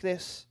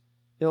sickness,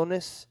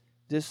 illness,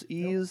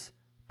 dis-ease,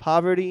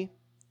 poverty.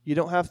 You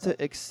don't have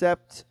to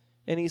accept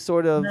any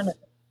sort of None of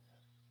it.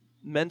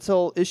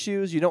 mental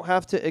issues. You don't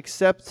have to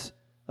accept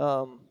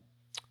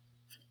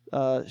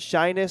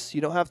shyness.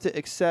 You don't have to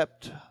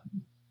accept,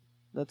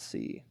 let's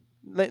see,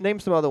 name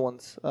some other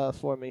ones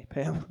for me,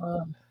 Pam.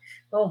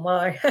 Oh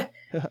my.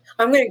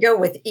 I'm going to go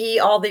with E,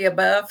 all the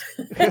above.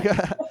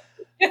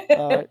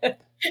 All right.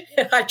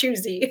 I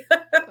choose E.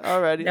 All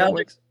righty, No, that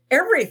works.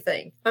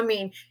 everything. I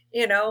mean,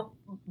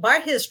 by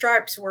his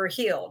stripes we're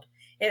healed.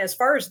 And as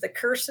far as the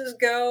curses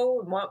go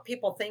and what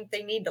people think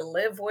they need to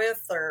live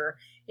with, or,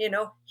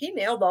 he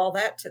nailed all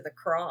that to the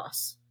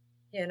cross.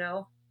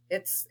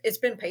 It's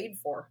been paid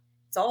for.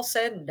 It's all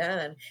said and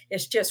done.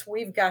 It's just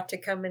we've got to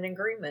come in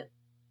agreement,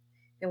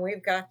 and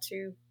we've got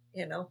to,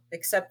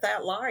 accept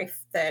that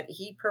life that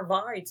he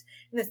provides.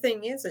 And the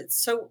thing is,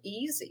 it's so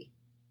easy,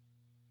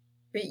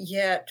 but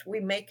yet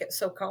we make it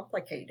so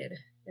complicated.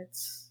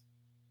 It's,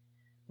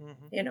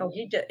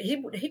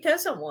 he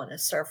doesn't want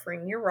us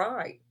suffering. You're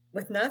right.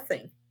 With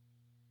nothing,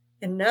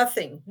 and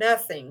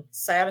nothing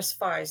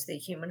satisfies the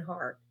human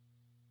heart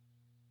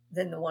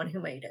than the one who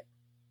made it.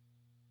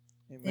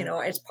 Amen.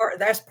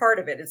 That's part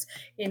of it. It's,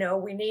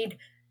 we need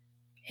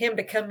him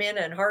to come in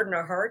and harden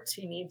our hearts.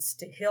 He needs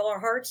to heal our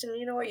hearts. And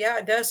yeah,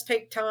 it does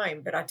take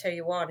time, but I tell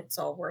you what, it's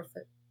all worth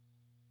it.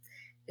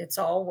 It's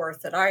all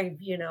worth it. I,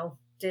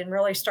 didn't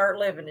really start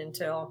living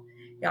until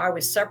I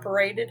was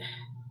separated,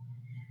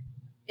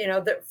 and I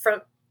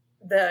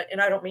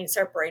don't mean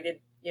separated,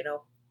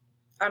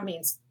 I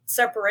mean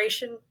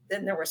separation.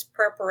 Then there was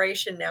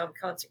preparation. Now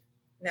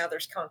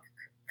there's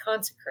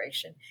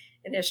consecration,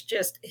 and it's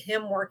just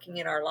him working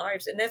in our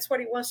lives, and that's what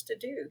he wants to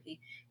do. He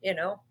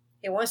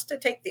wants to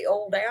take the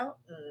old out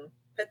and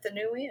put the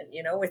new in.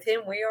 With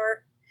him,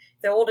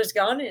 the old is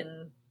gone,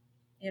 and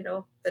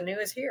the new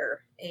is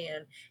here,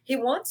 and he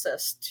wants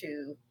us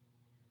to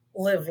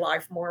live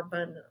life more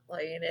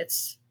abundantly. And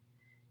it's,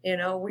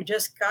 we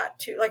just got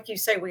to, like you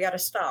say, we got to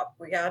stop.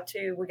 We got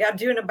to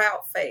do an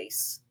about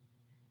face.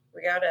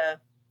 We got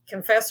to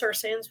confess our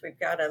sins. We've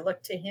got to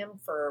look to him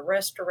for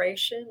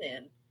restoration.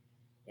 And,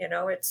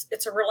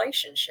 it's a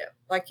relationship.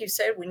 Like you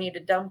said, we need to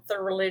dump the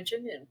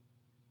religion and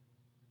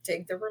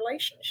dig the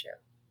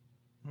relationship.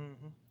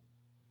 Mm-hmm.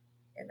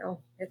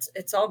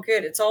 It's all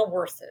good. It's all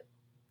worth it.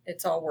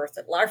 It's all worth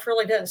it. Life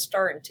really doesn't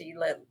start until you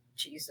let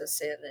Jesus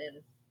in.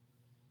 And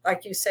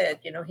like you said,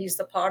 he's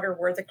the potter,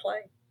 we're the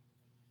clay.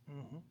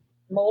 Mm-hmm.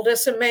 Mold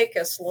us and make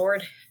us,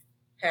 Lord.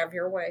 Have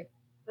your way.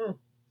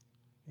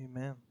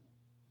 Amen.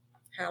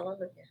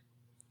 Hallelujah.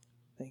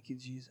 Thank you,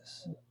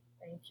 Jesus.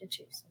 Thank you,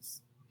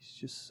 Jesus. He's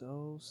just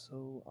so,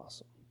 so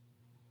awesome.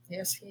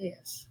 Yes, he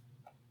is.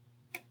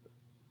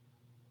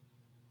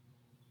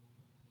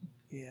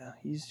 Yeah,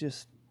 he's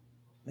just,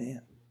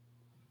 man.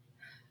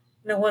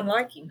 No one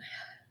like him.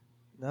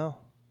 No.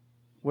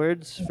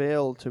 Words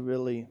fail to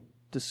really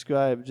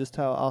describe just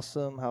how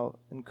awesome, how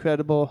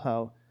incredible,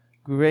 how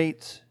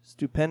great,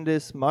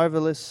 stupendous,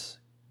 marvelous,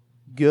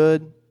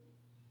 good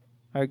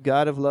our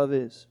God of love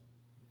is.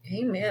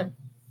 Amen.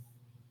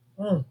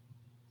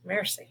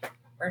 Mercy.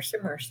 Mercy,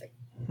 mercy.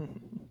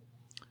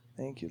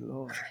 Thank you,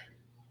 Lord.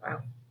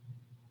 Wow.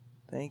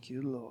 Thank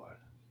you, Lord.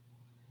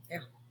 Yeah.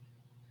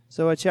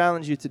 So I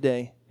challenge you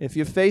today, if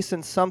you're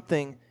facing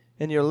something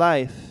in your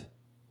life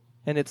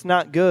and it's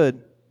not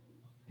good,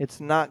 it's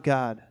not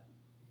God.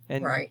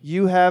 And right.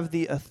 You have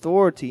the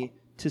authority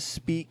to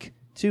speak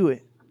to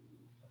it.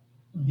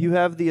 Mm-hmm. You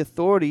have the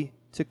authority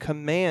to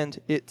command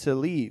it to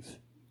leave.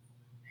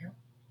 Yeah.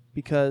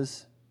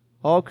 Because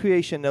all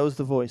creation knows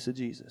the voice of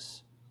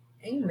Jesus.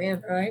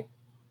 Amen, right?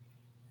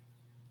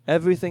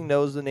 Everything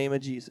knows the name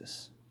of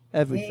Jesus.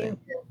 Everything. Amen.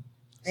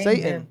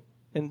 Satan Amen.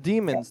 and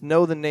demons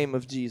know the name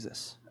of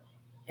Jesus.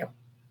 Yep.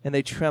 And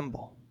they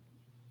tremble.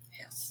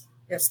 Yes.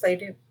 Yes, they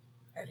do.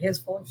 At his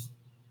voice.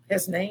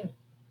 His name.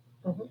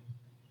 Mm-hmm.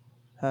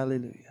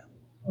 Hallelujah.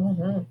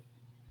 Mm-hmm.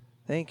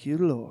 Thank you,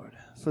 Lord,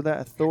 for that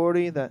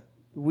authority that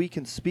we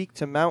can speak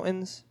to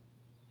mountains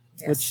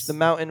which the Yes.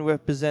 mountain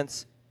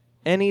represents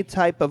any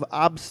type of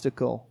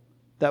obstacle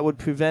that would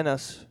prevent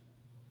us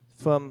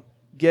from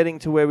getting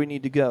to where we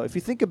need to go. If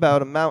you think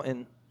about a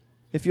mountain,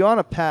 if you're on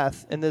a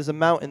path and there's a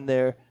mountain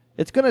there,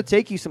 it's going to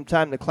take you some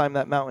time to climb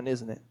that mountain,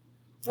 isn't it?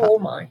 Oh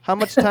my. How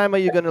much time are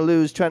you going to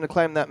lose trying to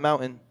climb that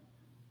mountain?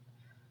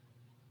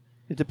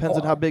 It depends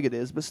on how Oh, big it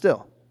is, but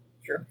still.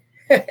 sure.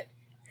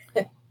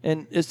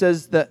 And it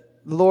says that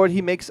the Lord,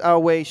 He makes our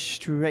way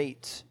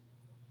straight,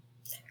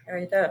 Yeah,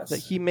 he that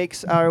does. He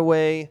makes our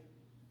way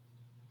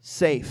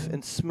safe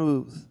and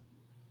smooth.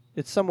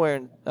 It's somewhere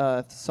in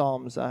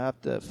Psalms. I have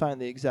to find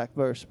the exact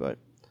verse, but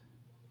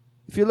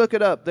if you look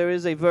it up, there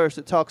is a verse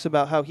that talks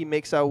about how He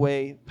makes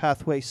our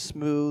pathway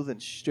smooth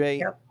and straight.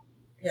 Yep.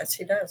 Yes,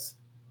 he does.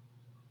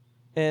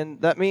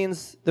 And that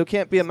means there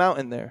can't be a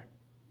mountain there,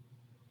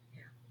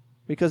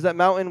 because that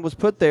mountain was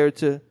put there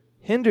to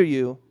hinder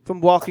you from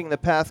walking the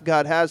path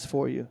God has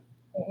for you.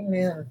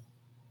 Amen.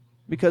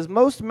 Because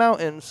most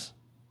mountains,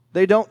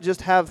 they don't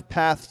just have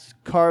paths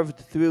carved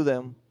through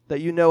them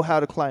that you know how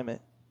to climb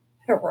it.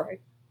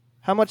 Right.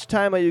 How much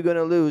time are you going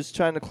to lose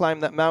trying to climb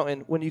that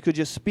mountain when you could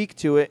just speak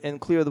to it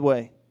and clear the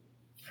way?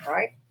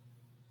 Right.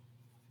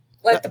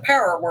 Let the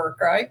power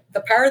work, right?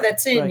 The power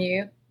that's in Right.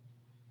 you,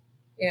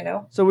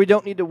 So we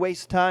don't need to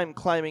waste time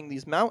climbing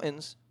these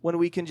mountains when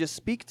we can just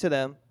speak to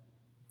them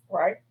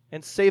right?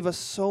 and save us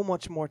so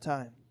much more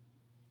time.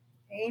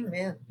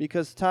 Amen.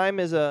 Because time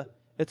is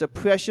it's a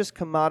precious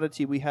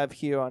commodity we have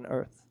here on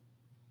earth.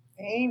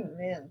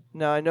 Amen.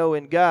 Now, I know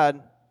in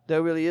God,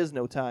 there really is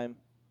no time.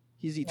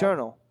 He's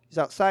eternal. He's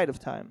outside of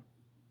time.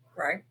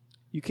 Right.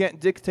 You can't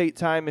dictate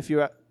time if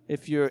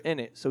you're in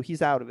it, so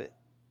He's out of it.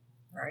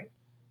 Right.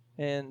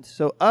 And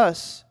so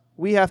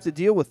we have to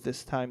deal with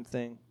this time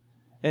thing.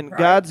 And Right.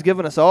 God's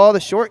given us all the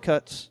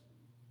shortcuts.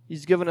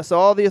 He's given us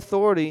all the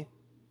authority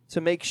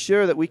to make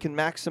sure that we can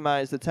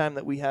maximize the time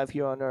that we have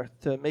here on earth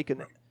to make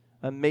an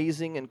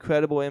amazing,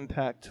 incredible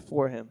impact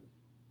for Him.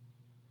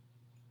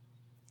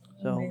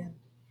 So Amen.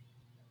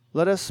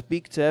 let us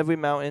speak to every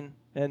mountain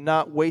and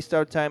not waste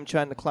our time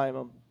trying to climb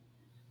them.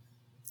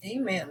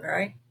 Amen.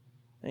 Right.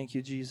 Thank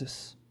you,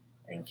 Jesus.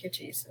 Thank you,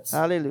 Jesus.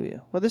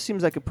 Hallelujah. Well, this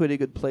seems like a pretty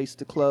good place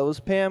to close.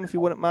 Pam, if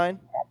you wouldn't mind.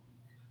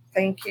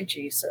 Thank you,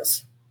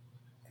 Jesus.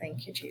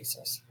 Thank you,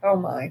 Jesus. Oh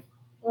my.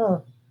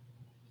 Mm.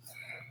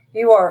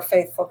 You are a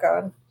faithful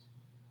God.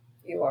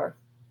 You are.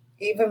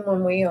 Even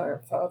when we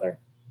aren't, Father.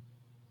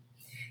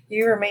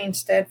 You remain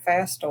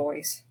steadfast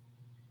always.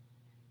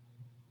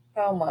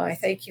 Oh my.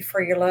 Thank you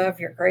for your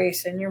love, your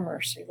grace, and your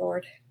mercy,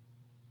 Lord.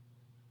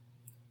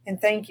 And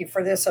thank you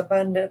for this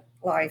abundant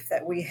life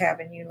that we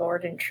have in you,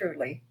 Lord. And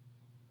truly,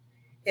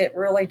 it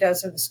really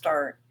doesn't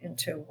start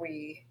until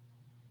we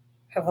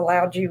have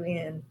allowed you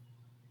in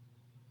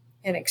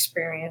and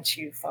experience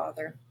you,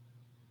 Father.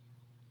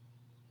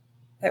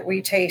 That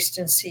we taste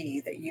and see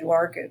that you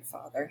are good,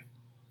 Father.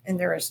 And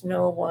there is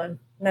none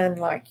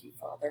like you,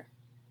 Father.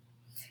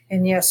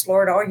 And yes,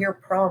 Lord, all your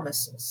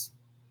promises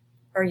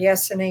are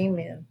yes and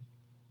amen.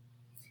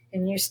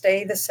 And you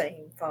stay the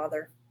same,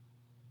 Father.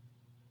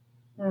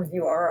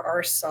 You are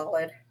our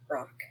solid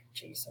rock,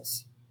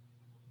 Jesus.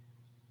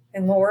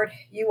 And Lord,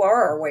 you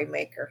are our way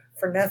maker,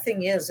 for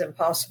nothing is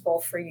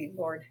impossible for you,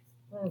 Lord.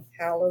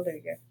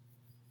 Hallelujah.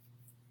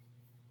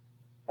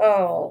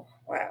 Oh,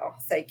 wow.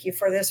 Thank you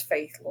for this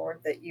faith,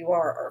 Lord, that you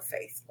are our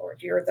faith,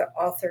 Lord. You're the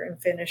author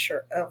and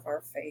finisher of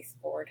our faith,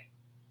 Lord.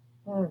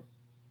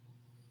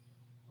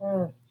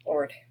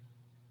 Lord,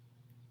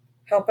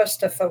 help us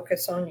to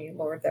focus on you,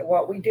 Lord, that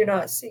what we do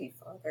not see,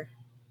 Father,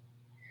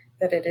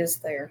 that it is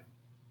there.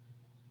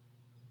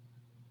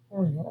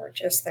 Lord,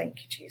 just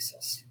thank you,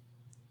 Jesus.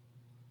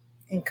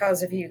 And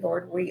because of you,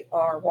 Lord, we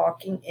are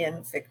walking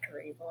in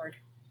victory, Lord.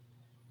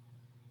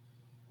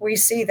 We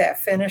see that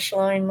finish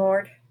line,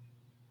 Lord.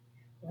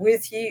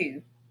 With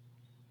you,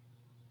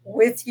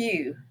 we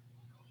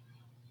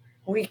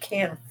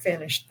can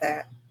finish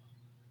that.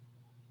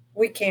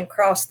 We can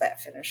cross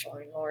that finish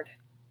line, Lord.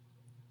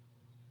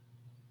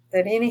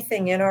 That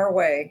anything in our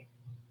way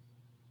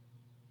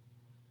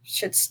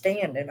should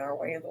stand in our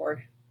way,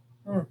 Lord.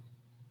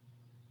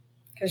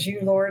 Because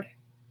you, Lord,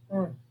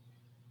 you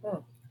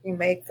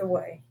make the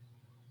way.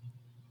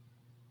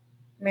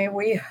 May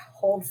we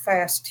hold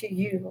fast to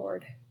you,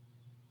 Lord.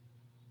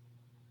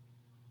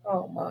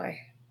 Oh, my.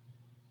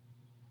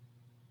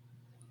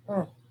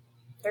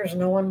 There's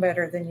no one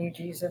better than you,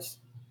 Jesus.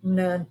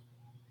 None.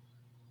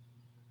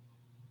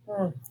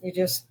 You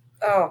just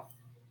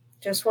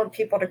want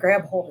people to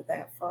grab hold of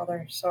that,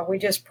 Father. So we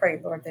just pray,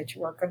 Lord, that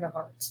you work on the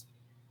hearts.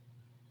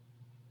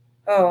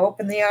 Oh,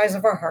 open the eyes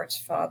of our hearts,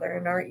 Father,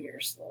 and our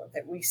ears, Lord,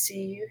 that we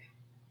see you,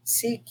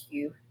 seek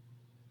you,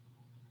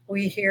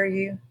 we hear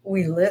you,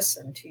 we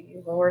listen to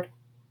you, Lord.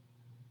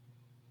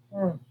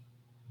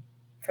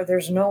 For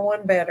there's no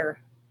one better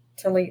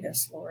to lead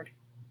us, Lord.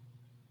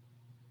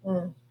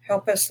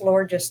 Help us,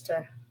 Lord, just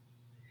to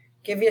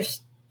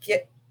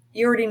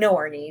you already know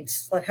our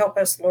needs. Help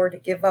us, Lord, to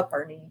give up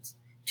our needs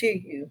to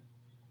you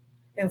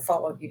and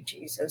follow you,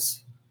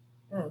 Jesus.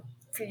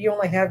 For you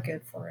only have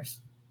good for us.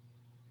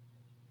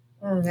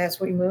 As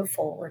we move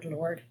forward,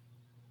 Lord.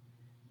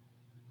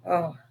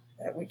 Oh,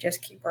 that we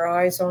just keep our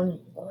eyes on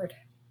you, Lord.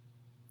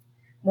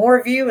 More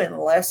of you and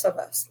less of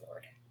us,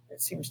 Lord.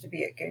 It seems to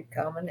be a good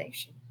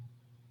combination.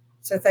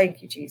 So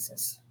thank you,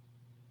 Jesus,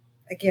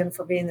 again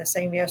for being the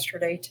same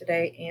yesterday,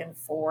 today, and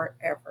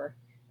forever.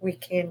 We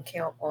can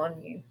count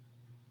on you.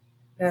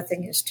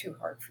 Nothing is too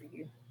hard for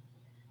you.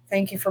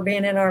 Thank you for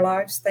being in our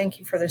lives. Thank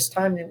you for this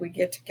time that we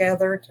get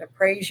together to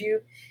praise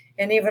you.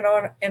 And even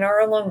in our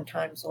alone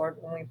times, Lord,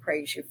 when we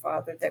praise you,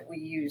 Father, that we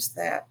use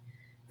that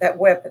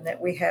weapon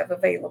that we have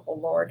available,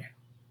 Lord.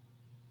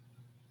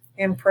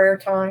 In prayer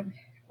time,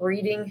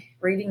 reading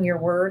your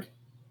word.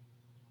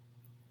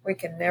 We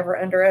can never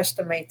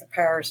underestimate the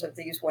powers of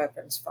these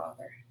weapons,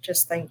 Father.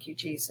 Just thank you,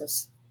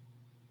 Jesus,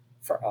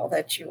 for all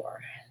that you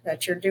are,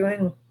 that you're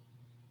doing,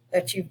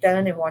 that you've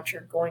done, and what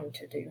you're going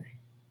to do.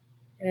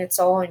 And it's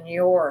all in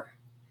your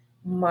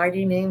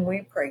mighty name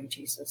we pray,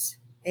 Jesus.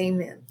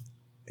 Amen.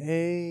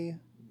 Amen.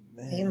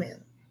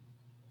 Amen.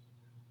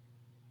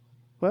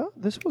 Well,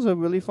 this was a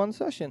really fun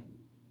session.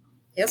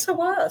 Yes, it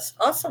was.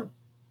 Awesome.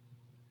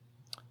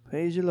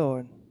 Praise you,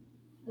 Lord.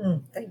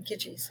 Thank you,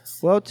 Jesus.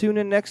 Well, tune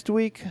in next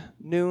week,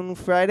 noon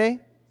Friday,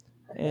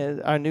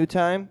 and our new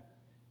time.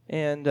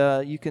 And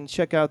you can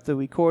check out the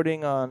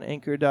recording on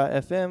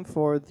anchor.fm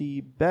for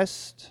the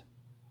best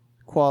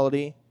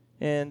quality.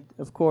 And,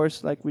 of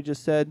course, like we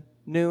just said,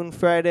 noon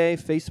Friday,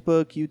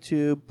 Facebook,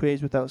 YouTube,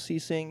 Praise Without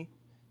Ceasing.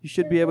 You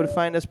should be able to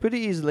find us pretty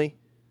easily.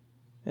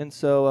 And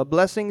so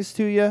blessings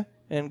to you,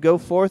 and go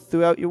forth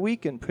throughout your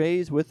week and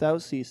praise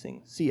without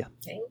ceasing. See ya.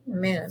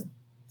 Amen.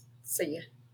 See ya.